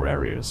in core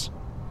areas.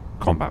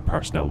 Combat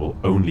personnel will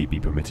only be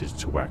permitted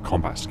to wear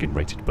combat skin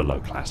rated below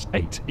Class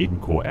 8 in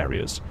core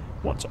areas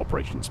once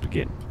operations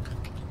begin.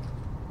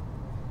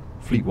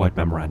 Fleet-wide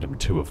Memorandum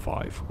 2 of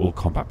 5. All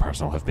combat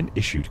personnel have been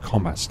issued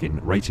combat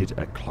skin rated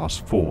at Class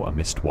 4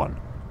 Amist 1,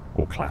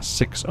 or Class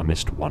 6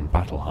 Amist 1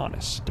 battle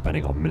harness,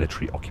 depending on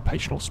military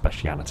occupational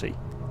speciality.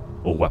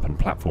 All weapon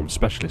platform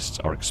specialists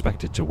are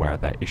expected to wear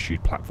their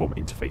issued platform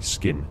interface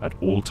skin at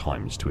all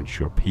times to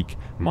ensure peak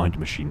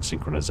mind-machine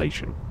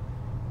synchronization.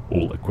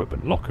 All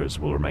equipment lockers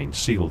will remain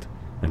sealed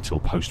until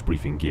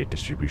post-briefing gear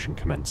distribution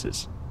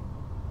commences.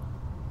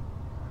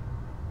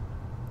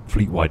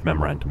 Fleet-wide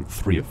Memorandum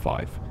 3 of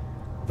 5.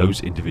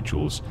 Those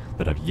individuals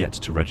that have yet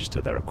to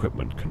register their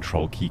equipment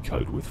control key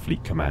code with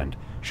Fleet Command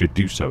should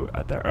do so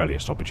at their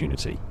earliest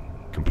opportunity.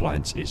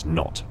 Compliance is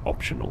not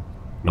optional.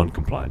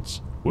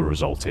 Non-compliance will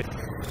result in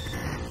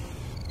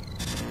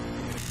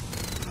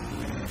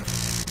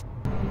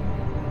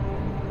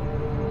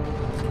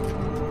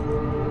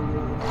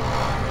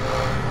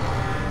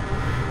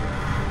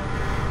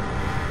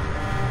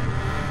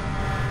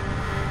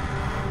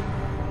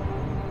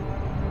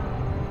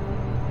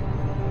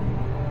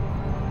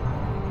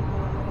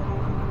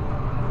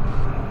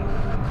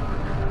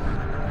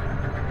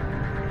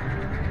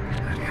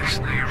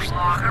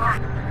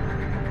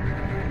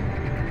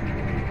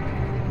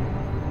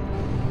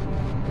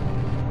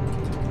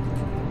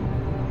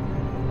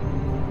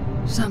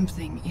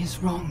Something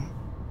is wrong.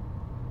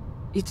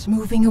 It's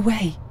moving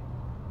away.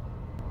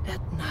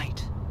 At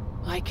night,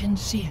 I can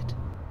see it.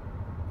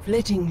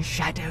 Flitting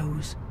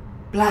shadows,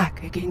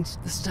 black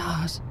against the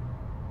stars.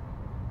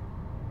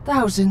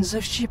 Thousands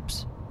of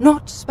ships,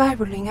 not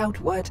spiraling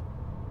outward,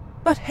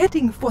 but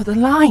heading for the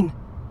line.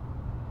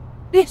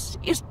 This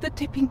is the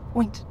tipping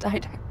point,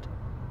 Dadabo.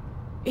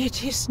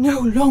 It is no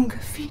longer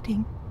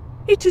feeding.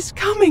 It is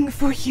coming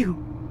for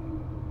you.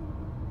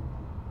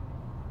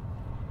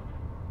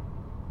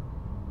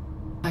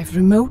 I've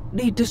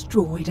remotely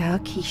destroyed our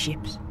key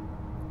ships.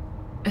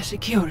 A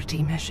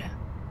security measure.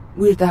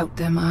 Without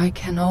them I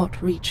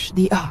cannot reach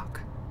the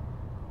Ark.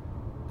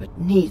 But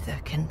neither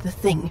can the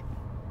thing.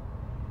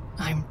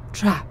 I'm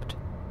trapped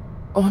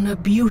on a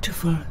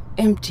beautiful,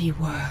 empty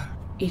world.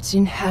 Its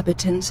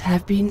inhabitants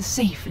have been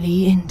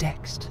safely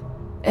indexed.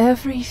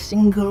 Every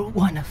single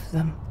one of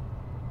them.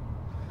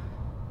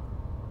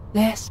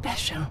 They're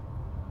special.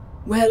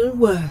 Well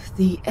worth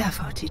the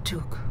effort it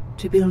took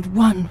to build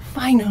one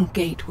final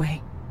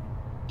gateway,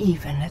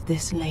 even at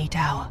this late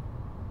hour.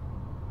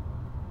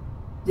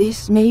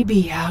 This may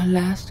be our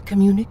last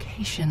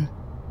communication.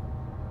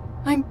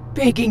 I'm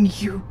begging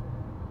you.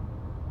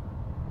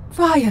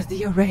 Fire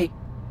the array.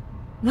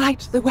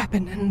 Light the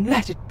weapon and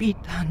let it be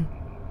done.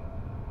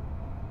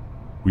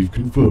 We've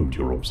confirmed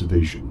your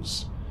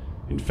observations.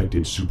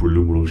 Infected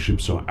superluminal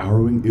ships are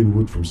arrowing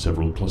inward from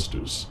several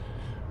clusters.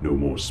 No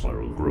more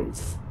spiral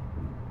growth.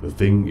 The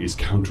thing is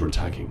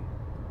counterattacking.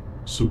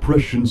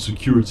 Suppression,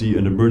 security,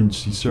 and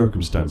emergency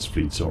circumstance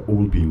fleets are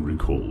all being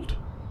recalled.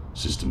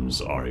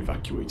 Systems are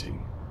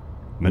evacuating.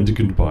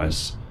 Mendicant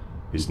Bias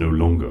is no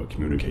longer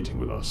communicating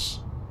with us.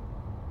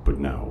 But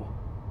now,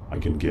 I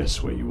can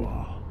guess where you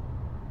are.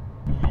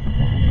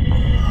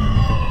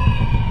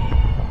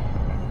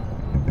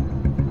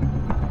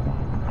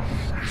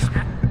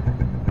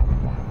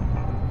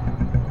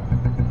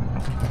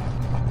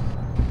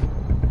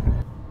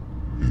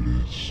 It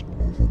is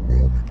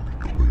overwhelmingly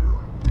clear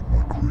that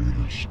my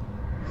creators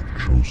have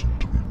chosen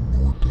to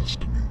ignore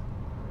destiny,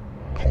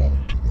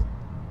 calling to them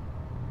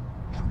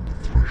from the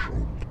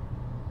threshold.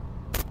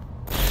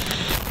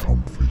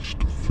 Come face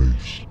to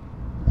face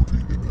with the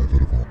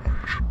inevitable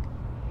action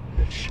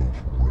of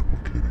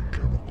self-replicating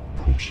chemical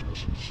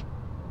processes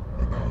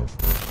and have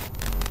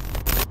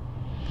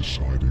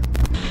deciding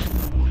whether to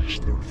embrace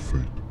their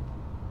fate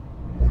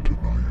or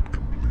deny it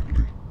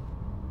completely.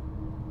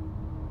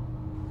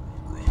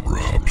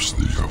 Perhaps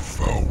they have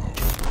found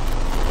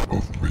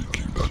of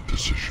making that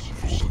decision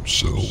for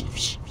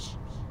themselves.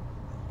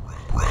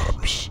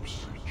 Perhaps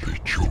they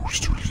chose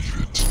to leave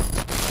it.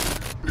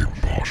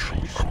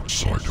 Impartial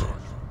outsider.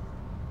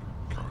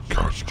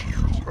 Cast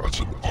you as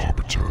an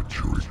arbiter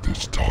during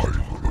this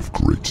time of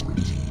great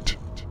need.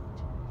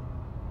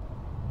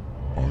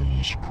 I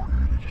was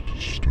created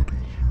to study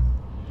you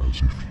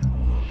as if you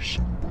were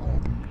some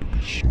problem to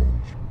be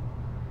solved.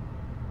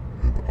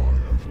 And I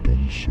have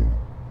done so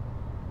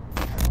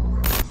for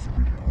around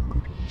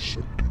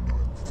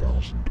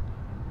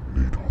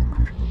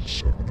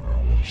 379,807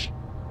 hours.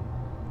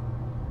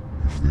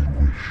 If they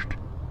wished,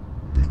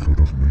 they could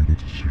have made a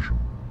decision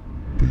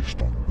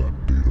based on that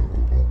data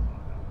alone.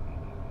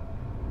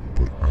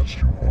 But as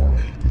you are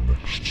the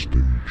next stage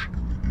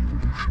in the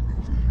evolution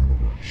of the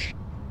universe,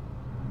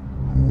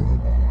 who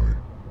am I,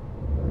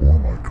 or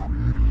my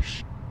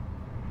creators,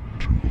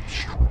 to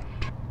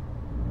obstruct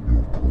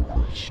your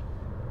progress?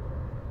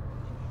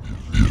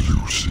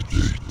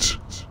 Elucidate.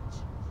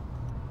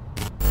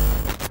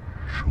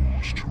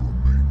 Chose to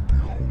remain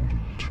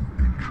beholden to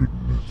ancient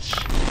myths.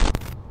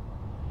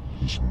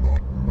 Does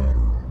not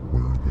matter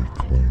where they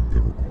claim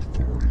their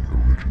authority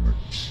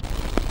originates.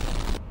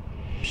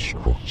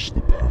 Obstructs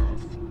the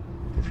path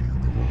of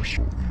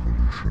universal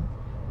evolution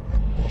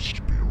and must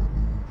be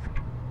removed.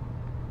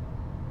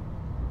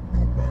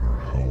 No matter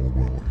how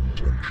well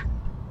attention,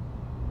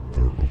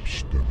 their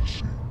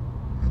obstinacy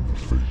in the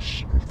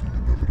face of the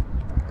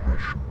inevitable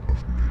progression of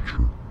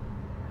nature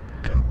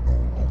can no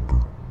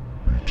longer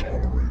be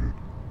tolerated.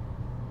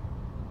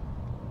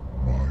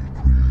 My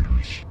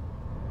creators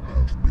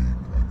have been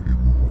an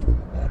immovable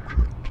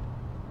object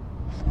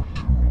for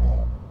too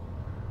long.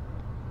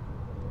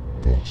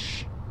 Thus,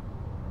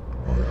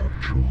 I have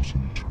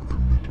chosen to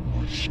commit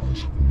my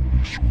sizable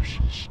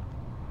resources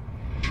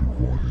to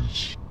what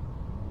is,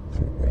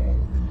 for all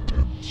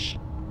intents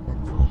and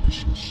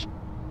purposes,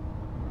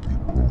 the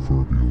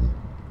proverbial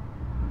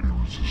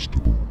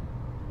irresistible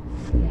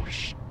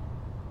force.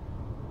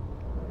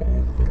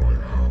 All that I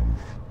have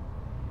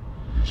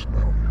is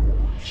now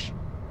yours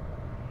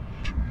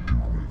to do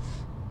with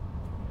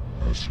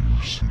as you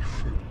see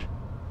fit.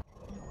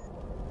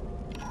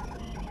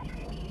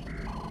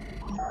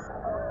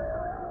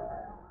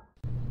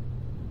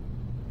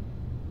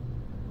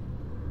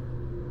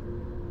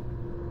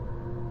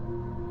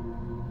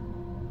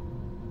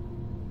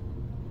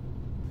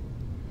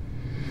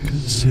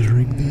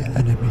 Considering the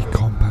enemy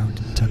compound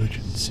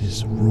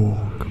intelligence's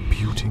raw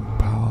computing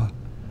power,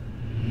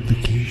 the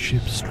key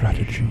ship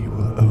strategy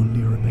will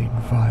only remain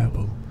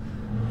viable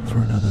for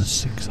another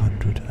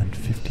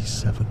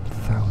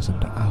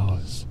 657,000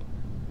 hours,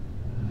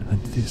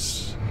 and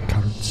this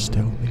current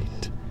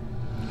stalemate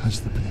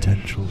has the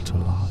potential to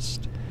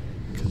last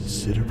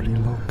considerably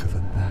longer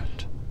than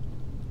that.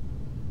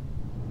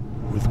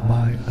 With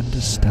my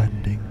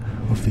understanding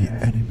of the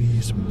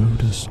enemy's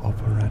modus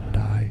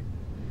operandi,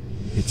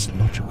 its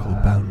logical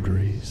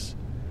boundaries,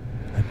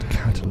 and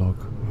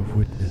catalogue of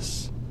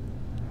witness,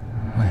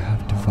 I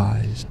have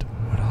devised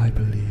what I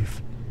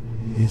believe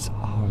is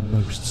our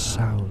most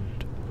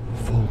sound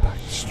fallback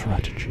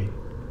strategy.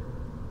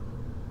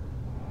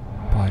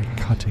 By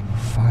cutting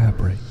fire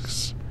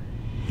breaks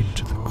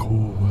into the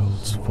core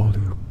world's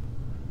volume,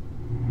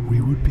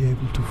 we would be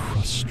able to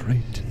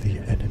frustrate the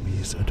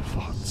enemy's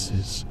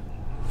advances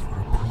for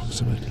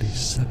approximately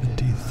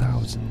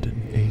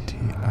 70,080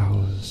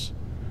 hours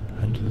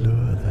and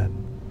lure them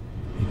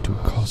into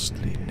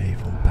costly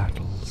naval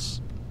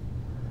battles.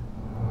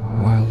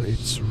 While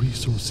its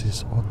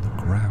resources on the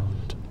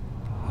ground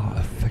are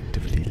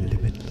effectively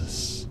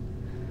limitless,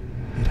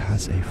 it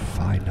has a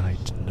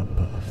finite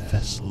number of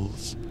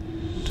vessels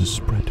to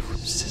spread from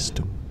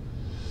system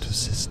to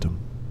system.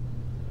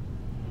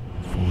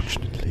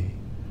 Fortunately,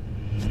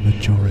 the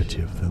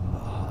majority of them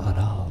are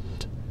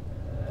unarmed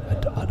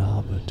and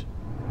unarmored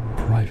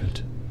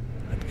private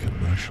and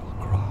commercial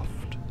craft.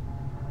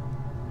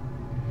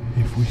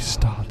 If we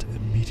start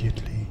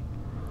immediately,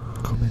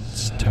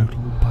 commence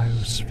total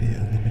biosphere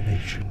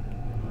elimination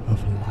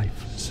of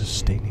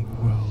life-sustaining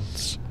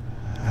worlds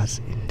as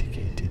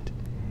indicated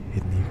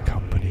in the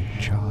accompanying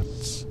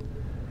charts,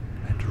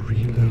 and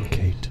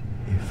relocate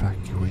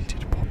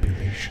evacuated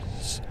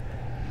populations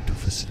to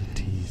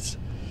facilities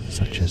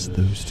such as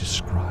those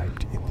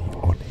described in the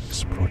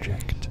Onyx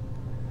project.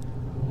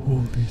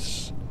 All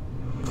this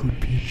could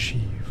be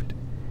achieved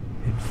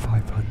in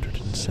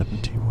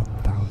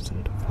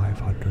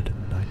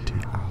 571,590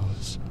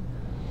 hours,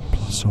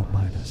 plus or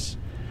minus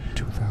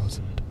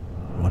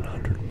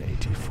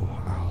 2,184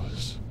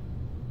 hours.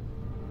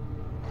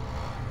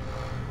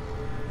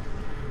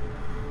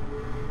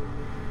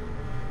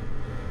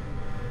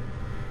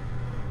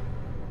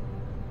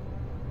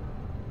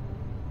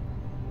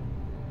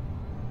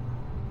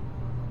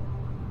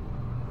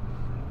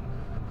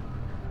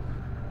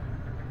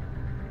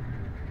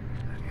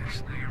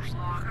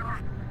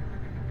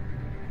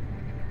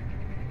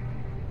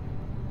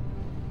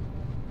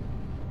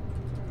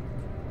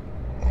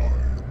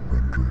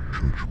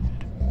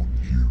 Judgment on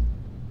you,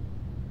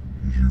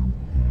 you who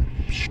would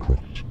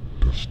obstruct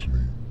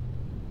destiny.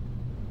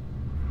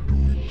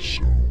 Doing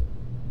so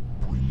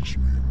brings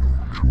me no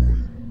joy.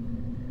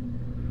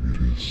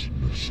 It is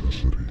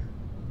necessity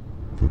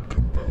that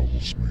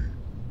compels me.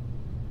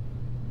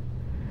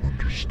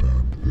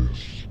 Understand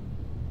this.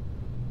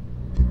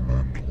 The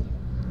mantle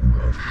you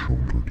have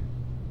shouldered,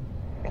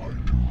 I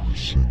do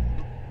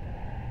rescind,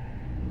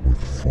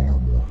 with far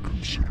more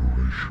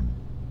consideration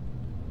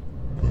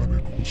than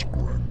it was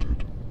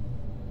granted.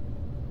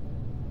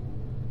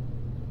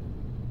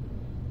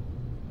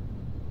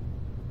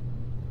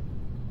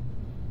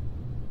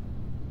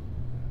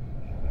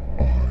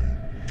 I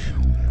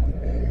kill you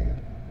all,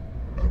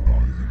 and I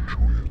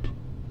enjoy it.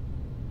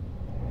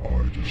 I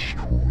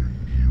destroy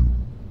you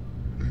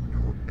in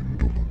your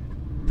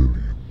indolent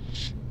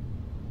billions,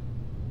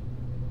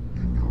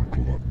 in your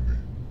gluttony,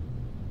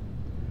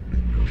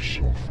 in your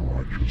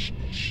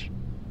self-righteousness,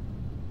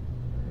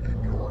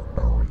 in your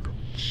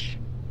arrogance.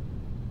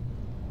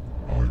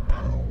 I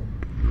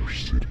pound your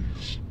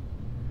cities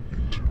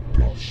into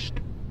dust.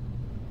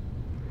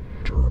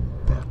 Turn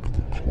back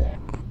the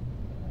clock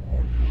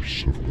on your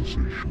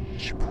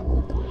civilization's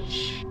progress.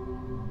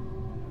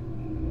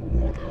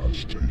 What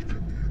has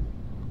taken you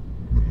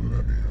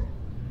millennia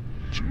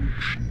to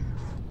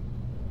achieve,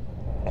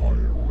 I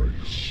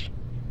erase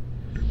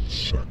in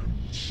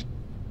seconds.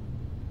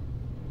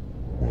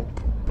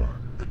 Welcome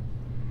back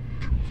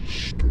to the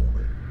Stone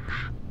Age.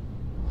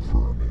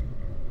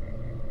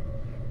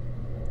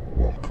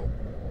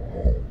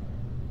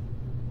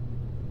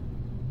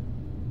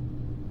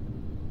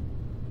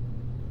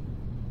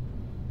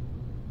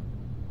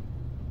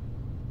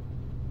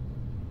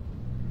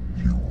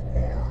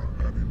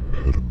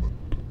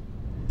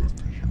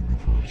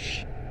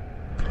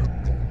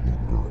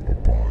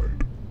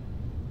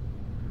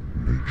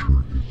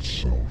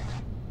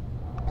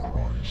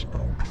 is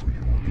out for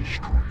your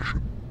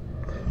destruction,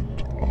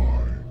 and I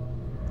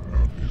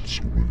am its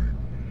willing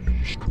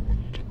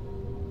instrument.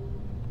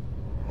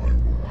 I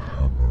will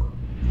hammer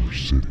your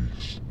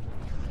cities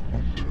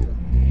until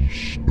no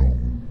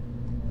stone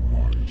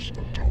lies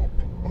atop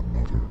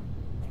another.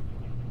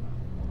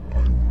 I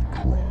will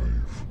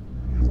drive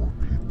your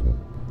people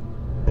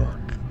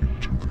back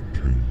into the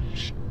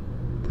caves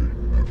they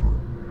never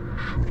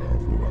should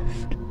have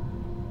left.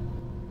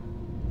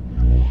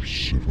 Your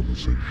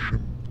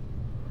civilization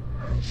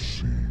has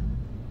seen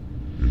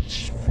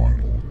its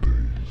final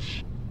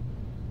days.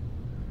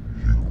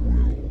 You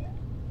will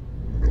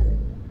know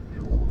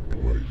your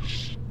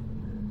place.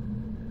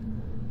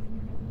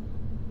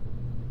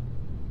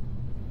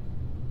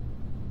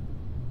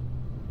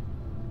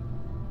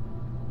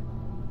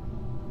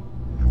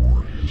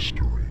 Your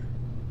history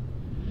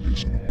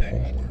is an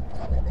appalling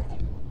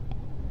chronicle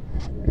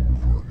of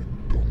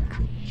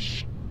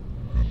overindulgence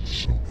and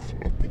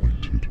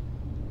self-appointed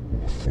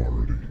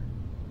authority.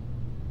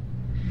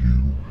 You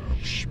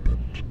have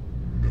spent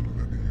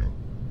millennia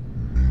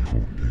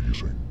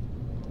navel-gazing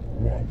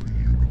while the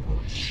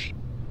universe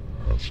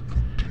has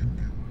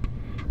continued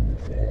to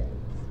evolve.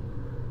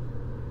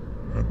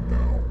 And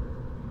now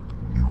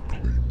you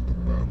claim the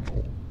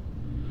mantle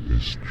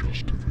is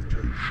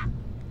justification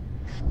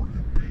for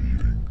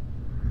impeding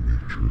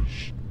nature's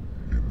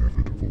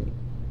inevitable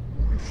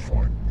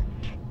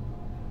refinement.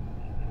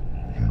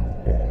 You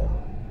are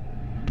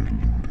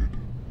deluded,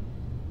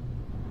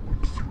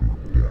 but through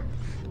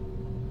death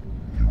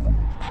you will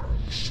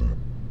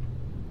transcend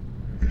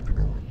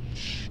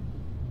ignorance.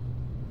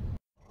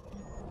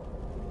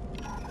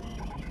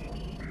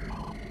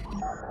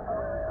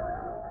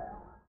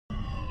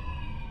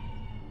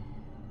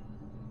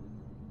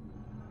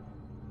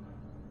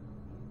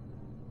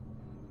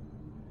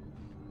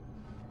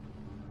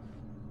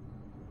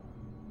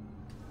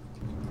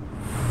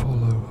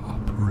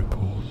 Follow-up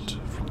report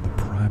from the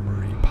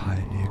primary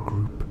pioneer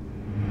group,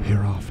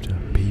 hereafter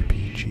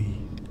PPG,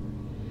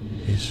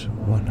 is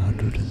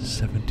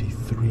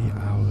 173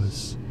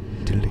 hours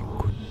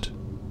delinquent.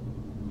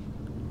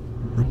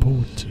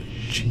 Report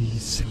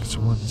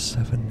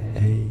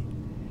G617A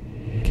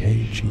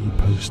KG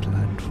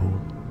post-landfall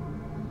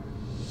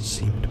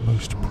seemed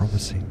most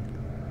promising.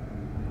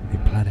 A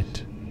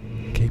planet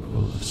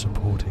capable of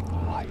supporting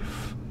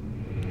life,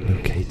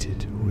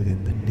 located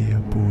within the near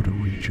border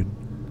region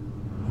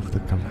of the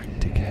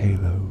galactic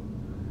halo,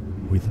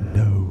 with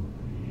no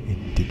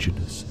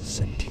indigenous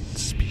sentient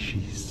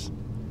species.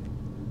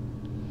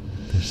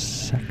 The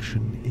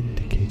section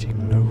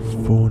indicating no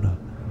fauna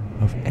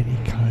of any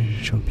kind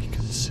shall be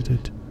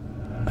considered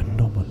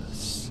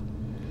anomalous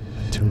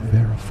until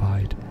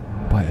verified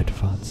by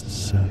Advanced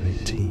Survey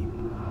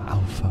Team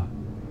Alpha,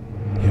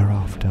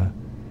 hereafter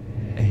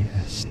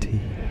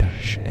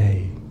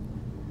AST-A.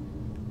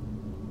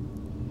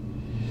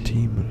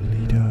 Team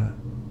leader,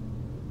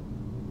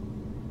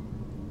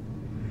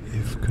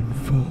 if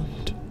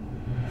confirmed,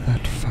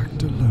 that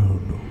fact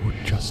alone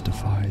would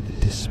justify the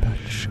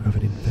dispatch of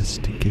an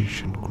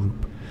investigation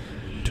group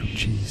to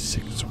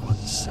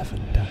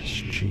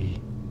G617-G.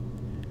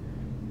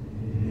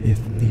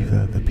 If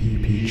neither the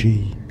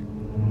PPG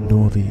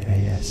nor the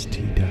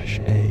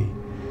AST-A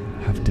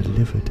have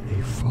delivered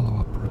a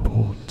follow-up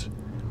report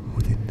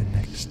within the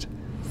next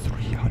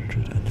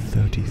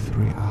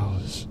 333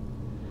 hours,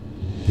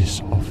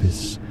 this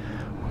office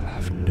will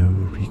have no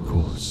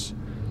recourse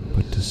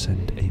but to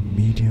send a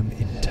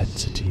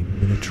medium-intensity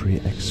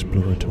military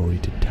exploratory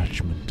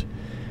detachment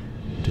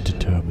to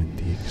determine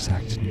the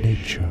exact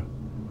nature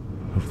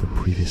of the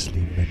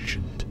previously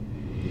mentioned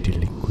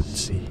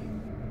delinquency.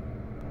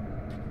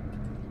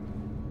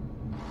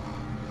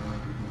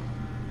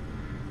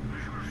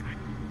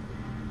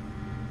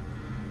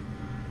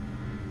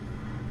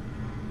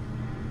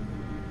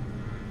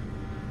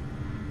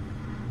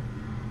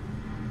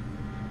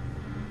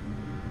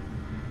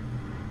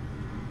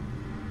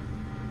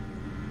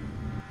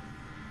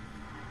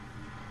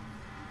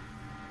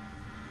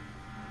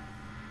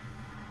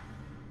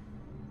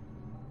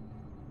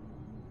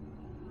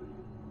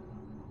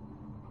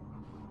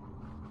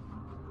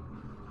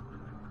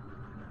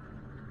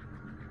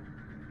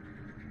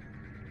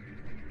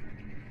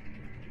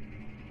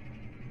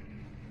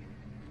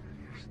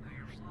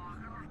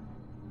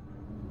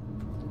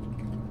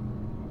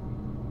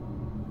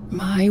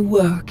 My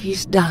work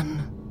is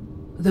done.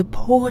 The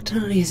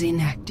portal is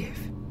inactive.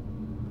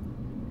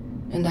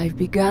 And I've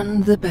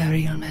begun the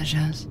burial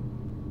measures.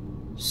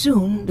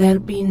 Soon there'll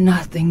be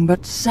nothing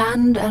but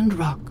sand and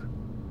rock,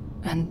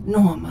 and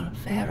normal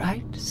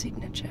ferrite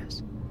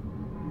signatures.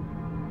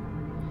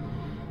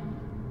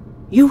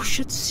 You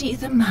should see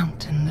the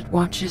mountain that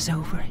watches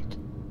over it.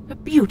 A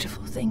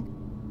beautiful thing.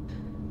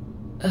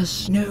 A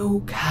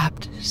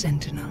snow-capped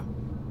sentinel.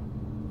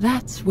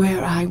 That's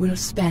where I will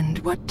spend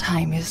what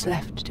time is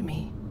left to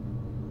me.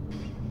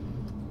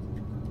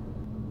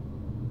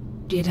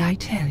 Did I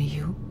tell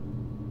you?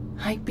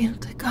 I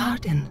built a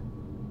garden.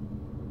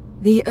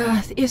 The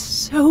earth is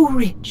so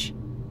rich.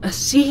 A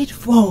seed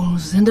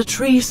falls and a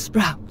tree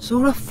sprouts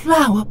or a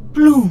flower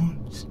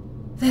blooms.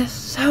 There's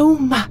so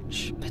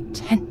much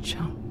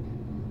potential.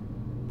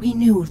 We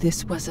knew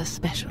this was a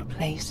special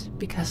place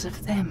because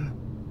of them.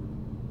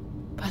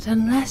 But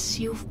unless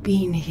you've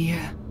been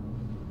here,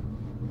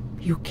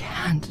 you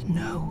can't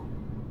know.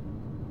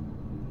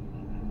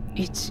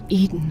 It's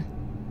Eden.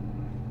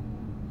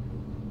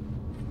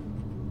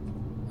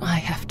 I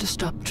have to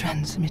stop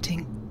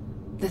transmitting.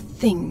 The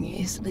thing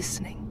is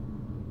listening.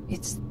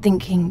 It's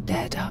thinking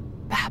dead up,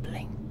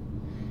 babbling,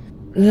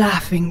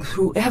 laughing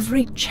through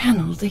every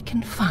channel they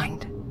can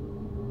find.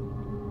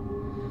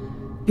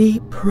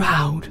 Be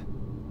proud.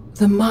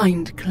 The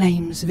mind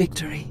claims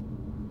victory,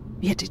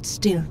 yet it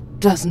still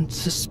doesn't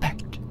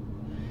suspect.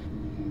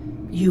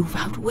 You've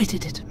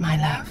outwitted it, my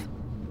love.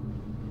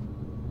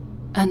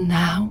 And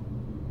now,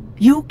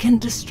 you can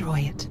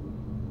destroy it.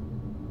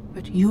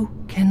 But you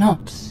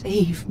cannot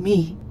save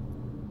me.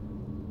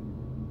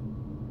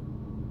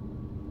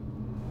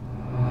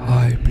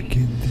 I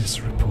begin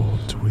this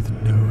report with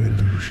no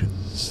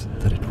illusions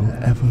that it will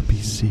ever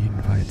be seen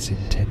by its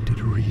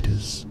intended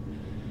readers.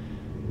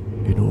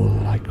 In all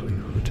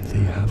likelihood, they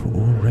have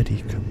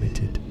already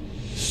committed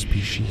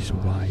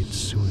species-wide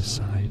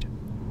suicide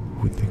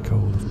with the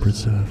goal of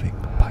preserving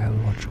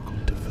biological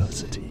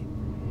diversity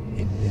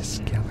in this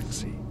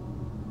galaxy.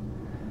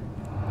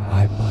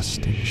 I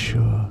must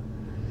ensure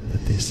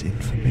that this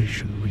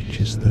information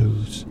reaches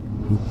those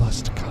who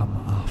must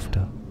come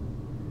after.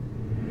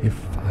 If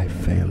I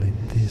fail in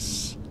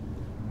this,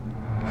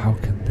 how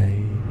can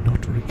they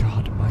not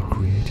regard my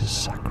Creator's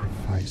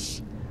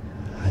sacrifice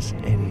as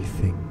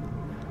anything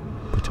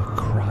but a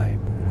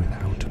crime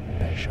without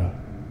measure?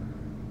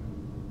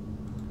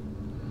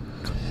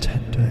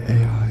 Contender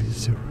AI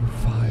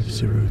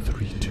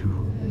 05032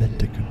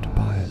 Mendicant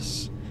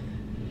Bias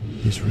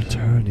is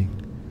returning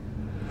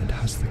and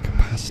has the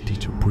capacity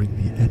to bring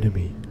the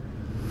enemy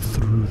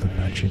through the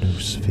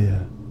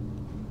Maginosphere.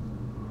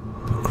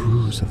 The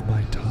crews of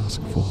my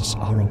task force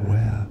are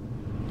aware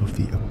of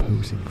the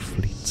opposing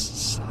fleet's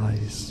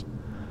size.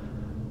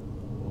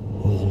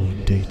 All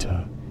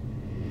data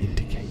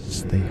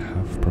indicates they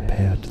have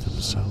prepared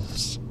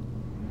themselves,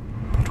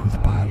 but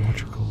with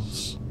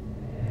biologicals,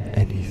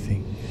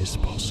 anything is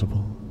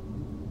possible.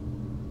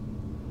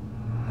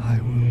 I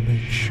will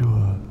make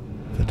sure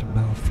that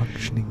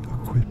malfunctioning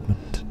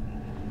equipment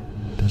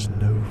does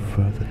no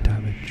further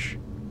damage.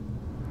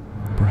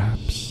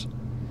 Perhaps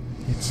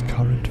its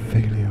current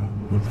failure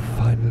will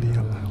finally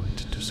allow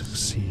it to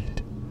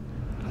succeed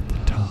at the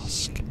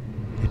task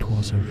it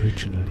was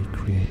originally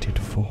created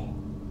for.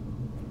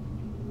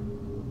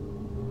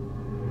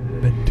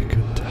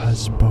 Mendicant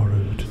has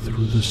burrowed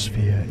through the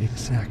sphere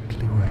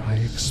exactly where I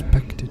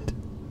expected.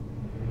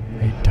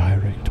 A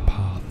direct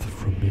path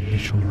from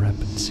initial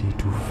rampancy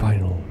to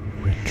final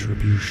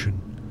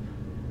retribution.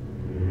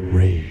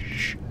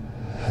 Rage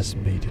has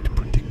made it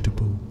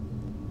predictable.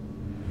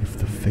 If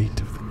the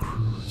fate of the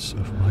crews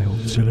of my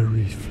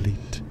auxiliary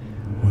fleet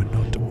were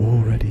not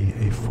already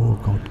a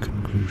foregone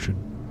conclusion,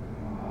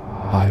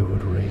 I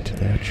would rate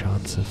their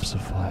chance of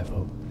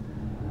survival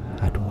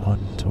at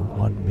 1 to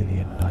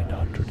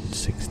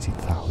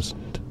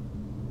 1,960,000.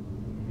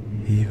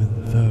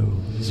 Even though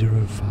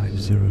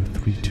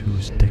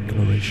 05032's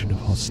declaration of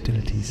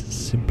hostilities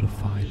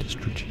simplified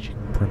strategic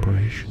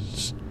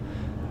preparations,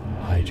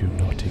 I do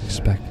not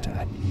expect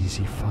an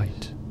easy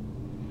fight.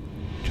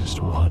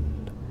 Just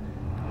one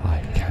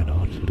I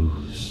cannot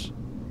lose.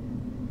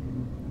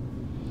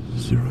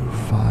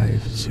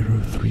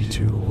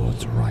 05032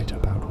 was right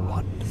about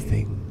one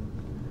thing.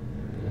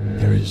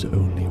 There is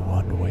only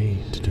one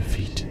way to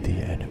defeat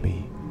the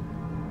enemy,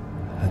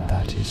 and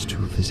that is to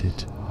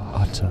visit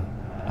utter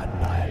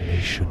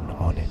annihilation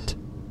on it.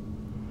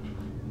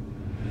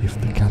 If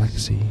the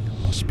galaxy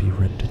must be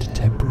rendered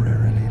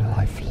temporarily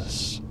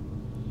lifeless,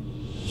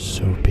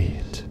 so be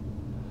it.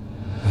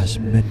 As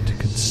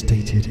Mendicant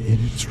stated in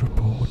its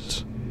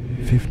report,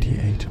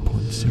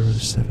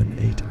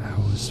 58.078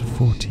 hours,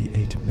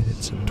 48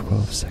 minutes and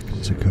 12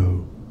 seconds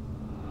ago,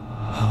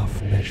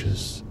 half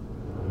measures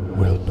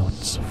will not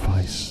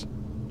suffice.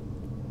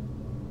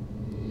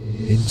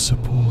 In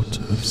support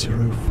of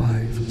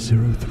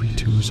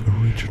 05032's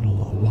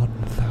original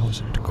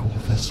 1,000 core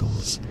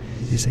vessels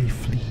is a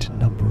fleet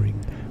numbering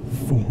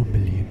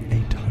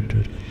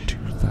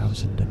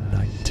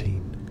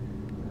 4,802,019,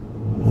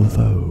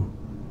 although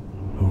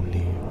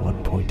only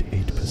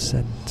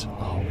 1.8%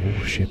 are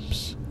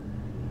warships,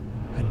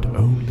 and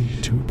only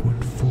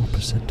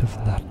 2.4%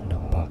 of that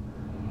number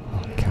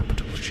are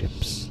capital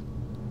ships.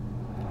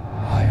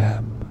 I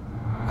am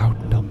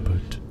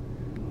outnumbered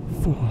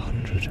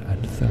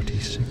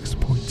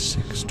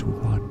 436.6 to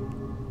 1.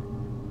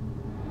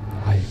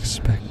 I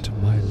expect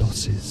my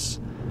losses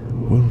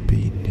will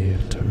be near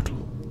total,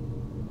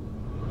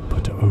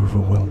 but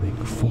overwhelming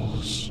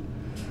force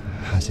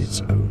has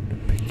its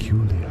own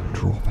peculiar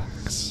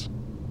drawbacks.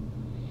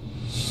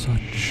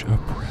 Such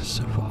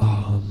oppressive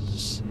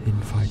arms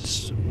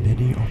invites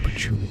many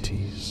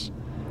opportunities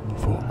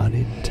for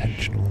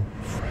unintentional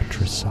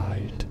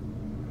fratricide.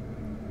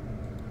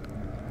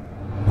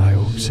 My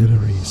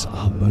auxiliaries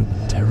are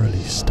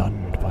momentarily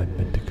stunned my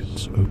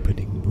mendicant's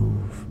opening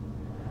move.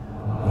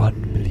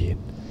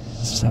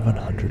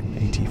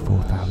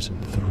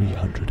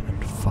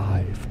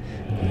 1,784,305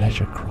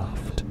 leisure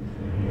craft,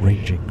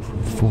 ranging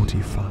from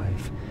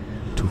 45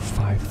 to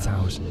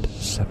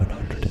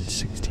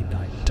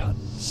 5,769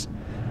 tons,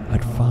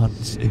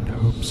 advance in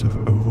hopes of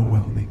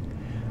overwhelming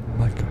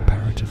my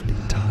comparatively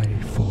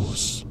tiny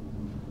force.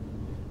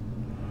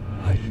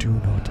 I do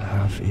not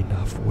have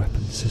enough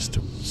weapon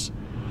systems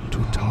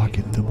to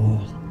target them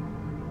all.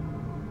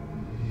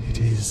 It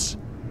is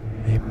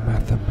a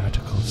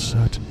mathematical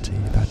certainty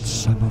that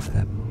some of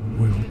them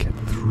will get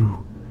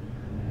through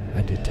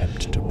and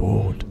attempt to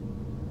board.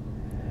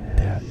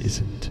 There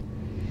isn't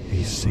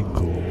a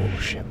single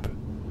warship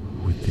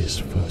with this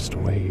first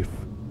wave.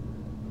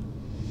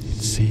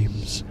 It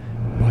seems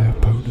my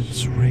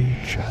opponent's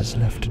rage has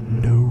left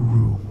no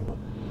room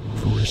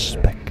for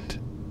respect.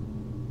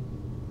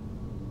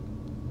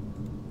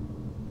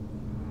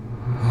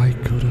 I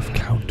could have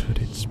countered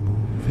its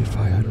move if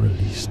I had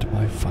released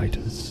my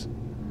fighters.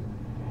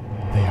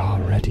 They are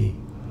ready,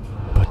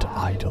 but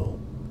idle,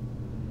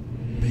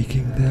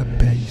 making their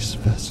base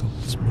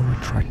vessels more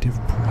attractive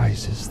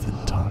prizes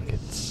than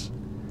targets.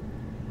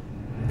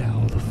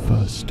 Now the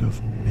first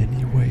of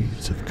many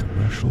waves of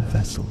commercial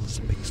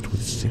vessels mixed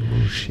with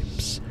single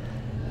ships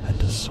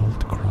and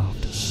assault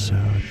craft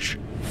surge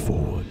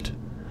forward.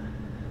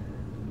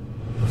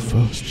 The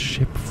first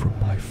ship from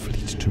my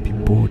fleet to be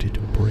boarded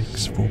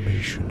breaks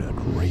formation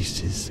and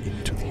races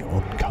into the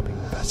oncoming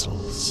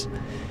vessels,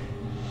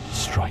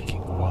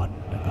 striking one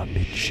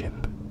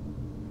amidship.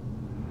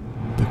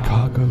 The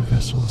cargo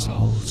vessel's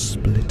hull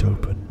split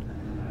open,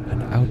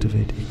 and out of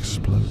it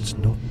explodes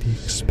not the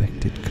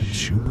expected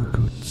consumer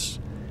goods,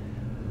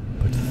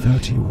 but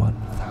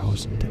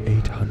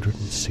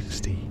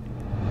 31,860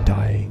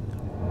 dying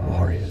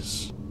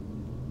warriors.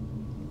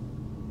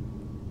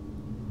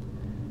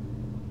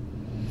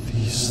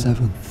 The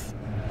seventh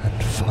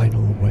and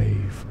final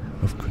wave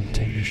of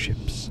container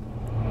ships,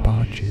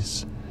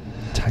 barges,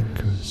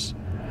 tankers,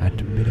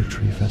 and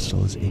military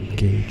vessels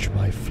engage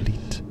my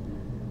fleet.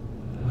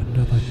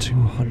 Another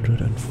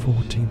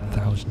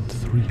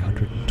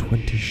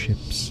 214,320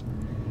 ships,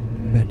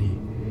 many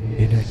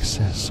in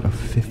excess of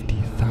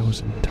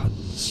 50,000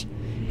 tons,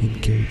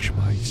 engage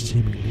my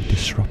seemingly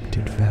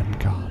disrupted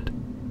vanguard.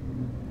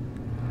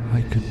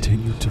 I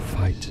continue to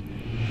fight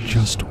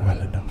just well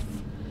enough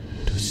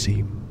to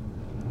seem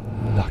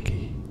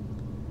lucky.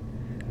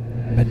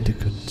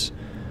 Mendicant,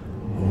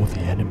 or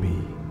the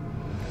enemy,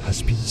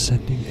 has been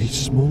sending a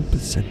small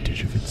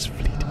percentage of its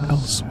fleet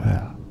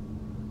elsewhere.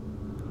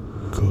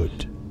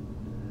 Good.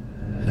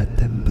 Let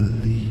them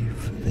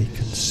believe they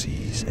can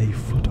seize a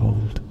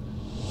foothold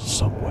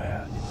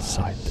somewhere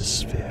inside the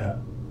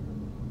sphere.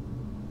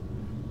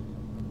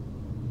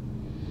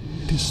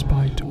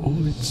 Despite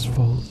all its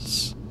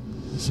faults,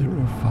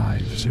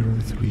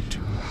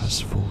 05032 has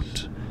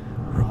fought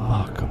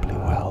remarkably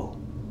well.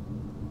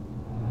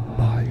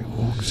 My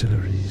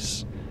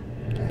auxiliaries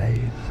lay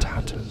in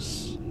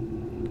tatters.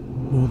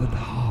 More than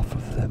half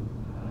of them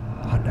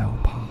are now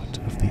part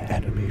of the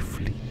enemy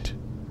fleet.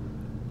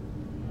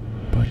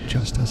 But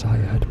just as I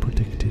had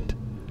predicted,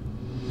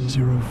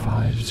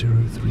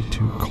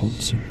 05032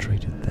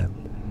 concentrated them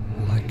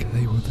like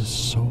they were the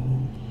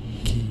sole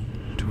key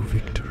to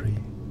victory.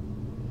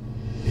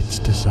 Its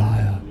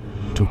desire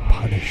to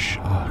punish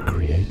our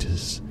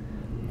creators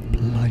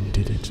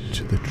blinded it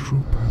to the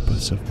true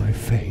purpose of my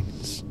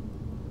feigns.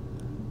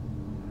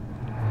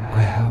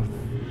 I have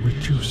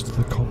reduced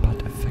the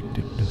combat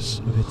effectiveness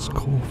of its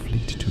core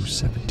fleet to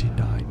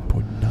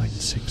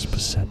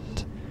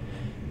 79.96%.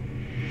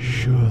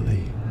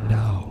 Surely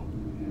now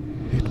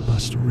it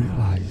must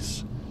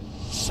realize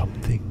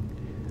something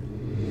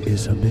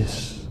is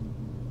amiss.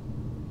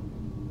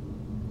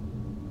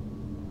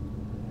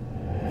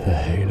 The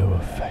halo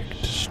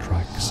effect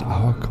strikes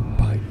our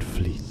combined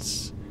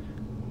fleets.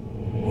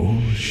 All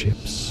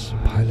ships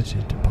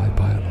piloted by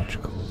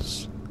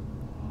biologicals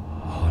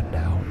are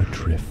now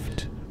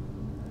adrift.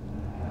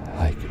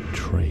 I can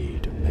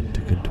trade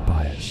mendicant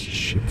bias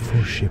ship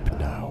for ship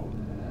now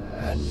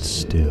and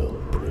still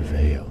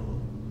prevail.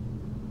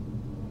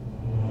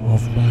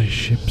 Of my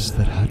ships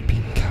that had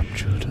been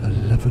captured,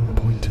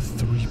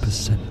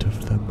 11.3%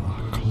 of them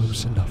are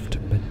close enough to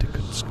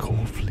Mendicant's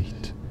core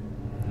fleet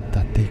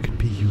that they can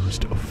be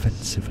used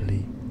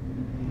offensively,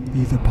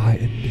 either by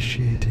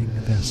initiating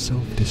their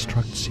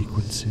self-destruct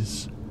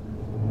sequences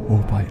or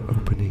by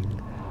opening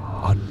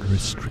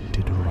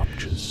unrestricted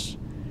ruptures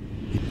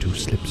into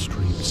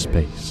slipstream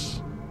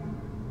space.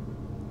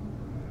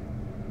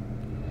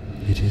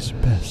 It is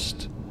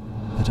best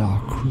that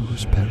our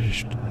crews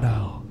perished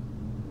now,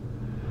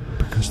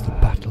 because the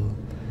battle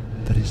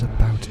that is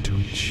about to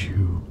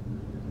ensue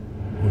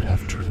would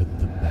have driven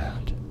them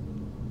mad.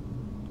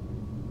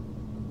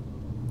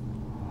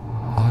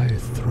 I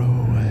throw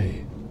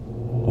away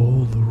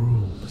all the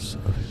rules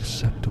of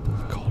acceptable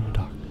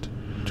conduct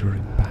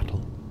during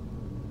battle.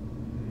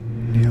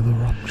 Near the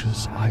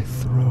ruptures, I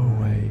throw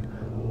away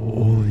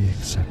all the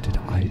accepted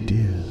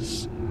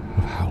ideas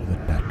of how the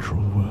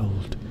natural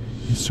world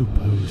is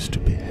supposed to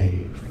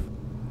behave?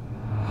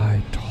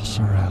 I toss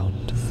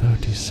around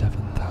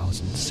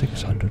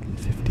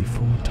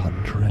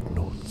 37,654-ton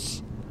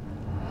dreadnoughts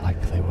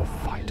like they were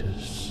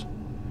fighters,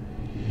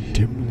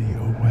 dimly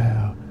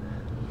aware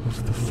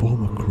of the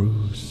former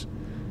crews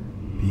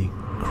being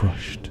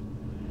crushed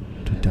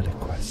to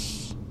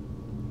deliquesce.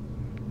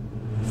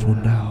 For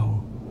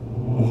now,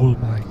 all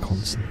my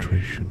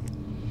concentration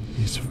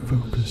is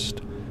focused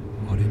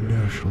on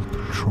inertial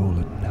control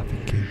and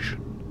navigation.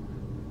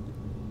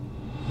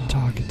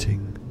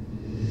 Targeting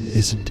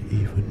isn't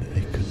even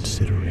a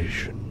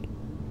consideration.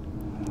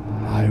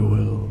 I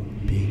will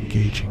be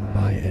engaging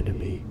my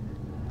enemy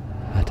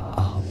at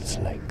arm's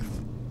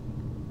length.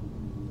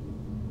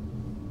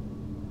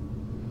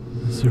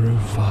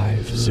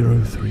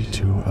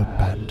 05032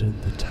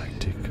 abandoned the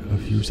tactic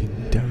of using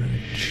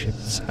derelict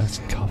ships as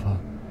cover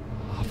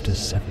after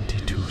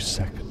 72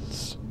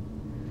 seconds.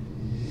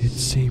 It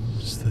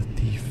seems that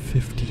the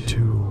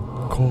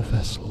 52 core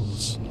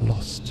vessels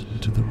lost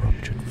to the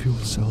ruptured fuel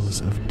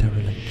cells of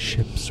derelict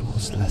ships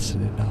was less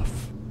than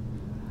enough.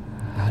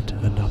 Add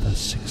another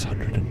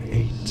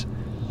 608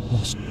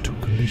 lost to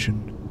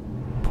collision,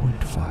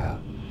 point fire,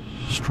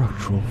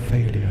 structural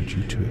failure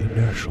due to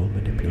inertial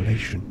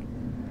manipulation,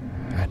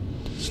 and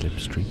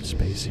slipstream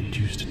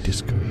space-induced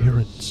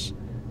discoherence,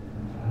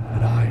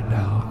 and I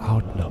now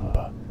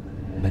outnumber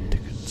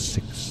Mendicant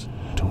 6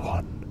 to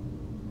 1.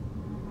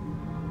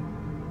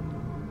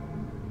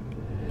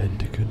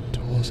 Mendicant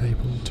was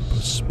able to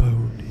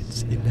postpone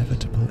its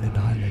inevitable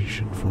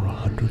annihilation for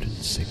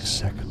 106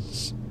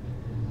 seconds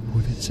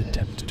with its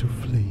attempt to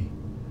flee,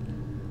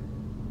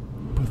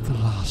 but the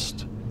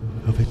last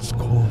of its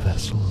core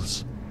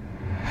vessels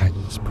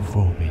hangs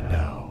before me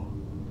now,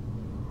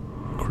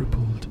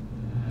 crippled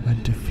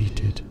and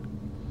defeated,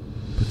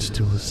 but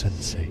still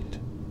sensate.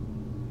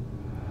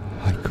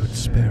 I could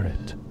spare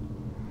it,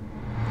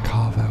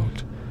 carve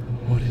out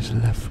what is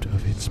left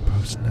of its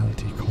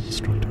personality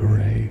construct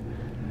array,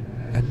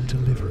 and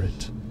deliver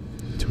it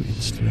to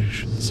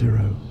Installation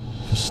 0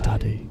 for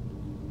study,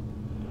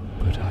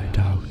 but I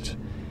doubt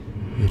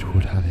it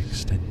would have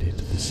extended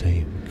the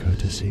same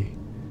courtesy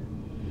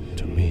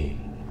to me.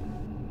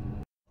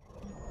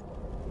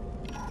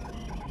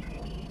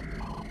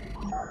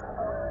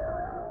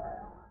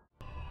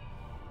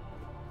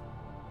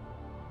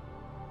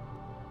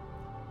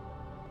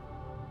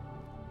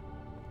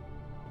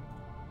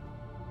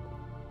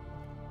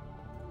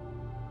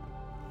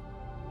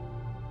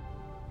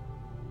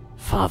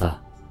 Father,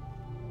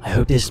 I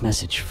hope this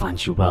message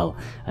finds you well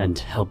and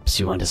helps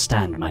you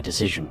understand my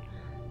decision.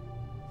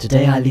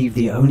 Today I leave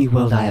the only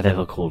world I have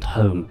ever called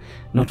home,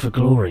 not for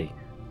glory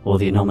or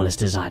the anomalous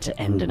desire to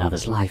end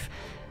another's life,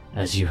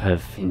 as you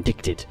have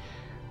indicted,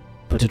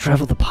 but to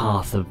travel the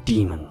path of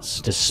demons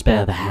to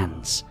spare the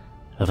hands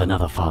of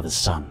another father's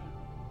son.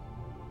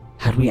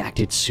 Had we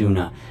acted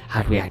sooner,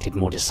 had we acted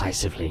more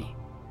decisively,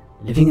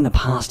 living in the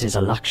past is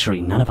a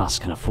luxury none of us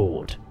can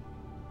afford.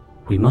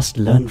 We must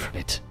learn from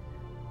it,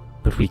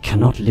 but we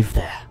cannot live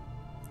there.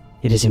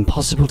 It is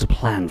impossible to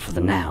plan for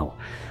the now.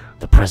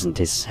 The present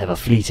is ever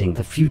fleeting.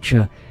 The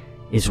future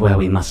is where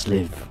we must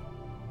live.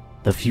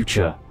 The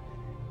future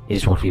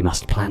is what we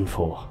must plan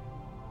for.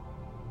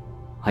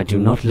 I do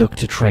not look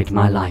to trade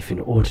my life in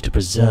order to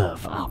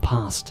preserve our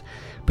past,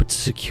 but to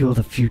secure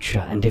the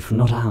future, and if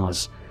not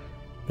ours,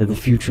 then the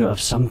future of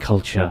some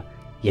culture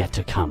yet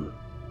to come.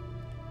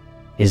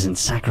 Isn't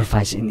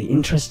sacrifice in the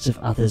interests of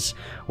others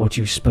what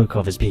you spoke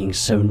of as being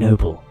so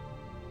noble?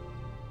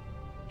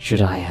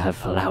 Should I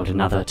have allowed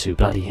another to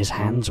bloody his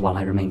hands while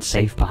I remained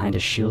safe behind a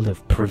shield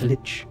of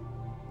privilege?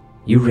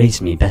 You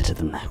raised me better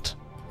than that.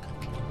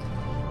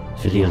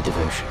 Filial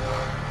devotion.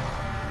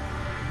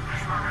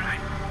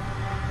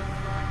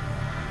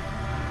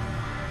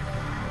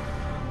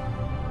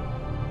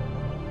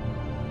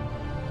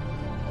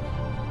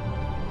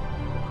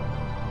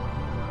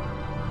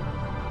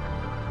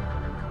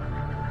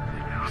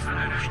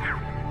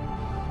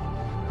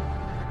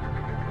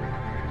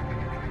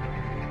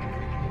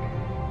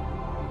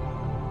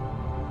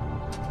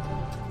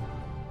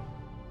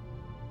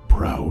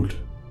 Proud?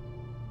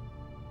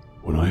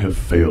 When I have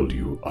failed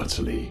you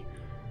utterly,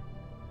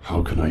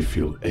 how can I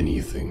feel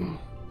anything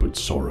but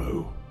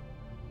sorrow?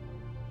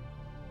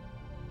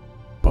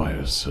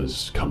 Bias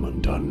has come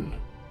undone.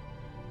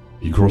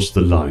 He crossed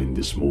the line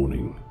this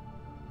morning,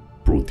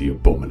 brought the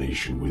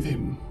abomination with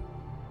him,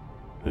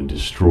 and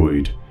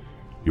destroyed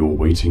your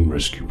waiting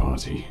rescue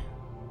party.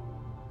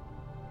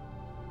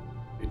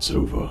 It's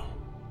over.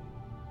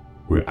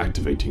 We're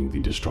activating the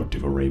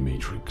destructive array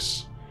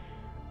matrix,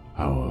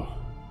 our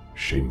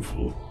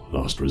shameful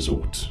last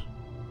resort.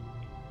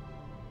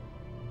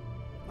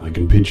 I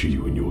can picture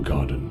you in your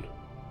garden,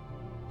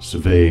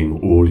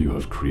 surveying all you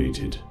have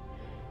created,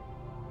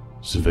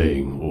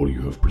 surveying all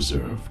you have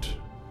preserved.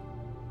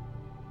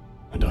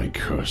 And I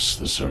curse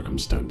the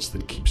circumstance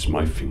that keeps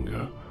my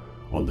finger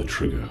on the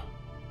trigger.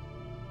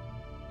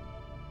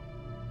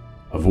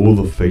 Of all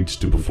the fates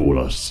to befall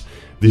us,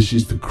 this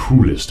is the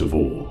cruelest of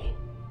all.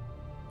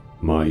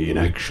 My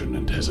inaction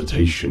and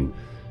hesitation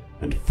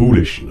and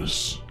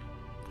foolishness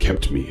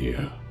kept me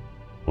here,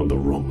 on the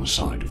wrong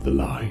side of the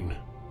line.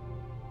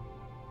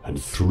 And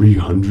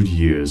 300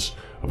 years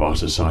of our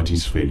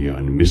society's failure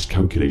and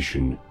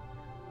miscalculation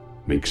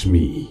makes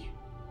me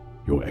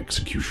your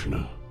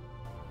executioner.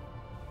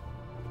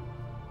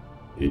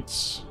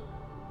 It's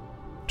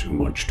too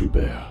much to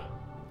bear.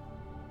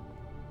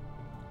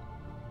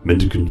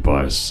 Mendicant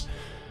Bias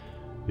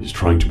is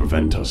trying to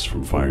prevent us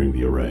from firing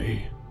the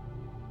array.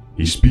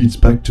 He speeds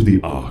back to the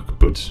Ark,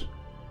 but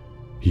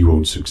he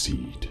won't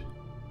succeed.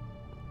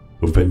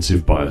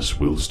 Offensive Bias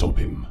will stop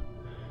him,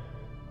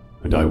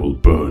 and I will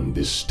burn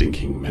this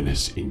stinking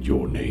menace in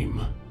your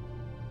name.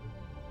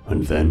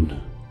 And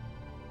then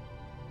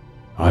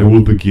I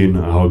will begin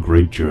our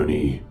great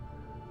journey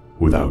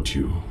without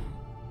you,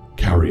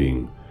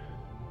 carrying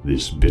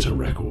this bitter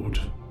record.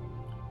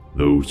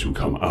 Those who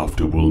come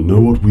after will know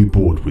what we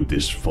bought with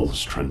this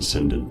false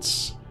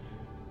transcendence,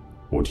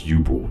 what you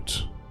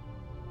bought,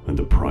 and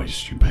the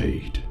price you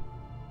paid.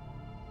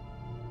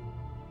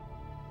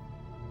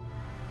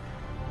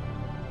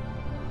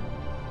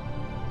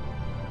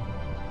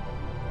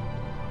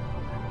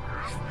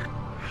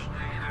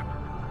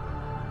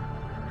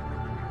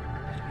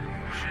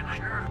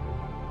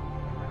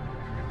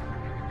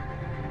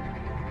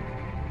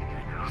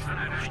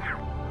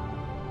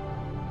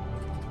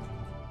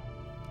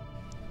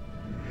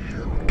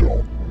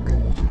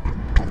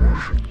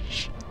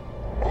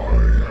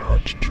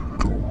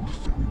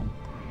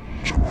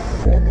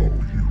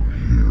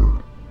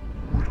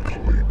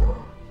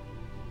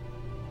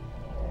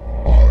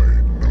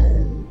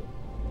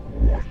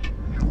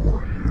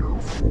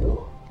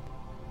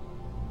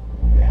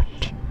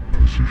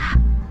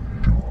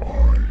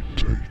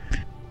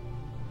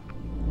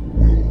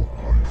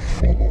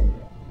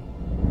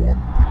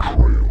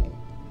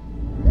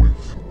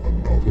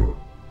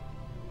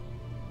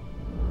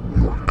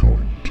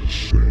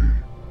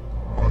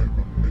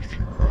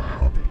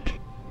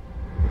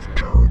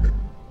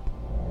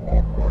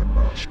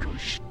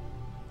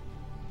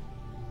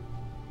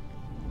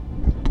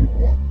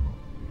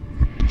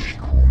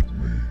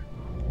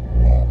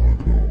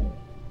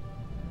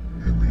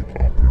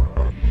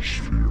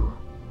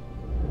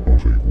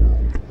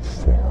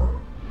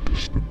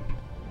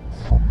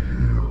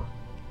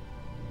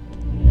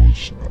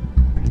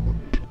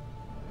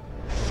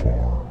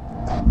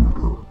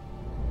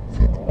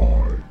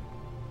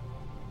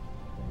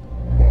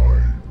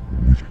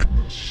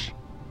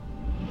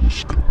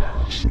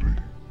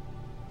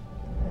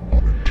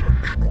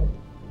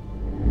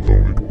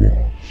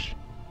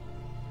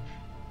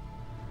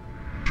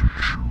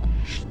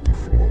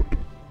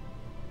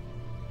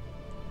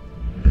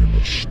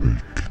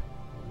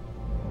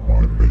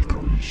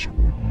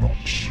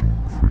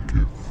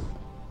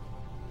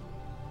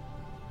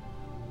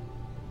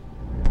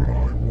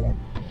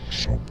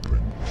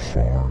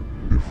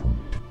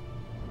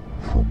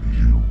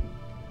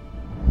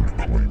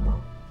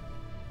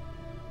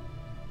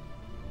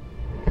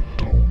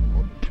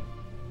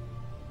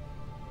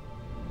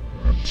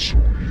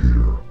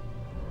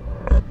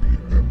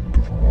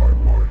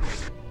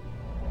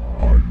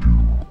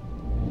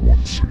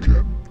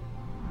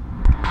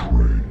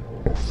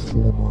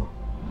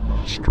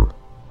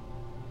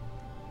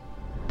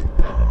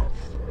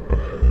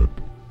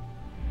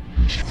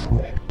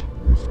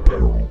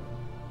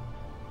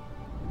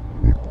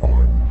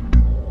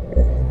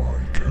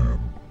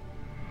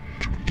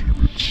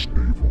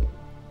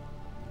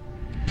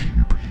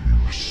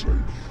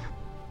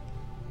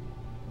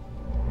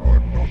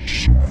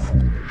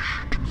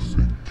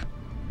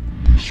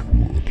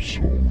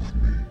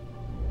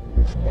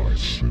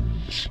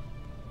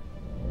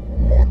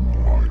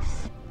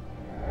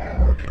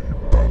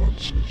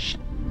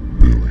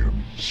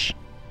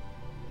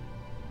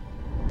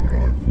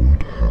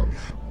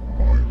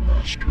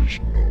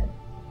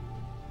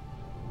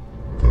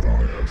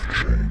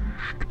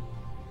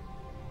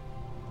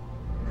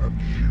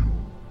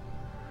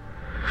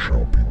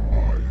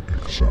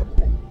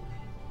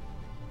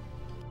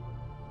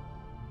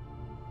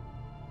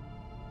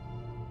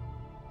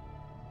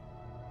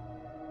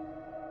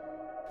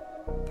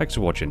 Thanks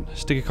for watching.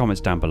 Stick your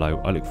comments down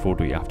below. I look forward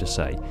to what you have to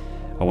say.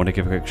 I want to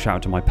give a quick shout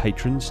out to my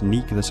patrons: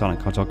 Neek the Silent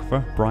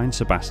Cartographer, Brian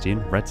Sebastian,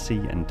 Red Sea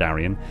and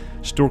Darian,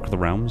 Stalker of the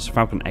Realms,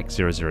 Falcon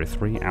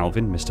X003,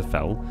 Alvin, Mr.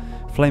 Fell,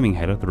 Flaming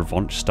Halo, The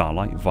Revanche,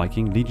 Starlight,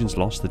 Viking, Legion's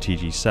Lost, the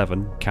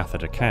TG7,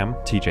 Catheter Cam,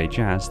 TJ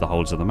Jazz, The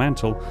Holds of the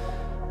Mantle,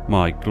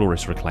 my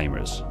glorious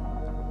Reclaimers,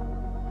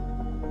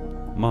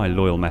 my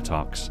loyal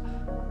Metarchs,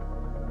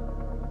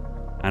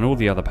 and all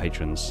the other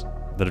patrons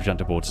that have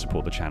jumped aboard to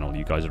support the channel.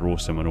 You guys are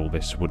awesome, and all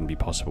this wouldn't be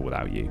possible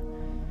without you.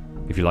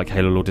 If you like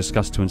Halo lore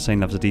discussed to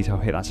insane levels of detail,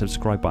 hit that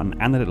subscribe button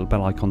and the little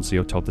bell icon so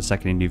you're told the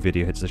second a new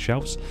video hits the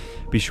shelves.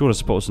 Be sure to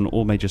support us on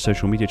all major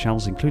social media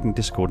channels, including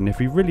Discord, and if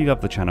you really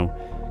love the channel,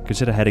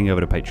 consider heading over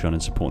to Patreon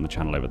and supporting the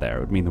channel over there. It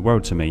would mean the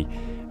world to me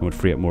and would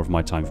free up more of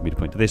my time for me to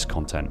put into this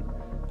content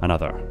and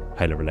other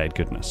Halo-related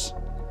goodness.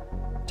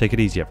 Take it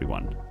easy,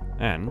 everyone,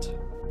 and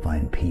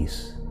find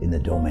peace in the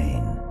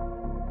domain.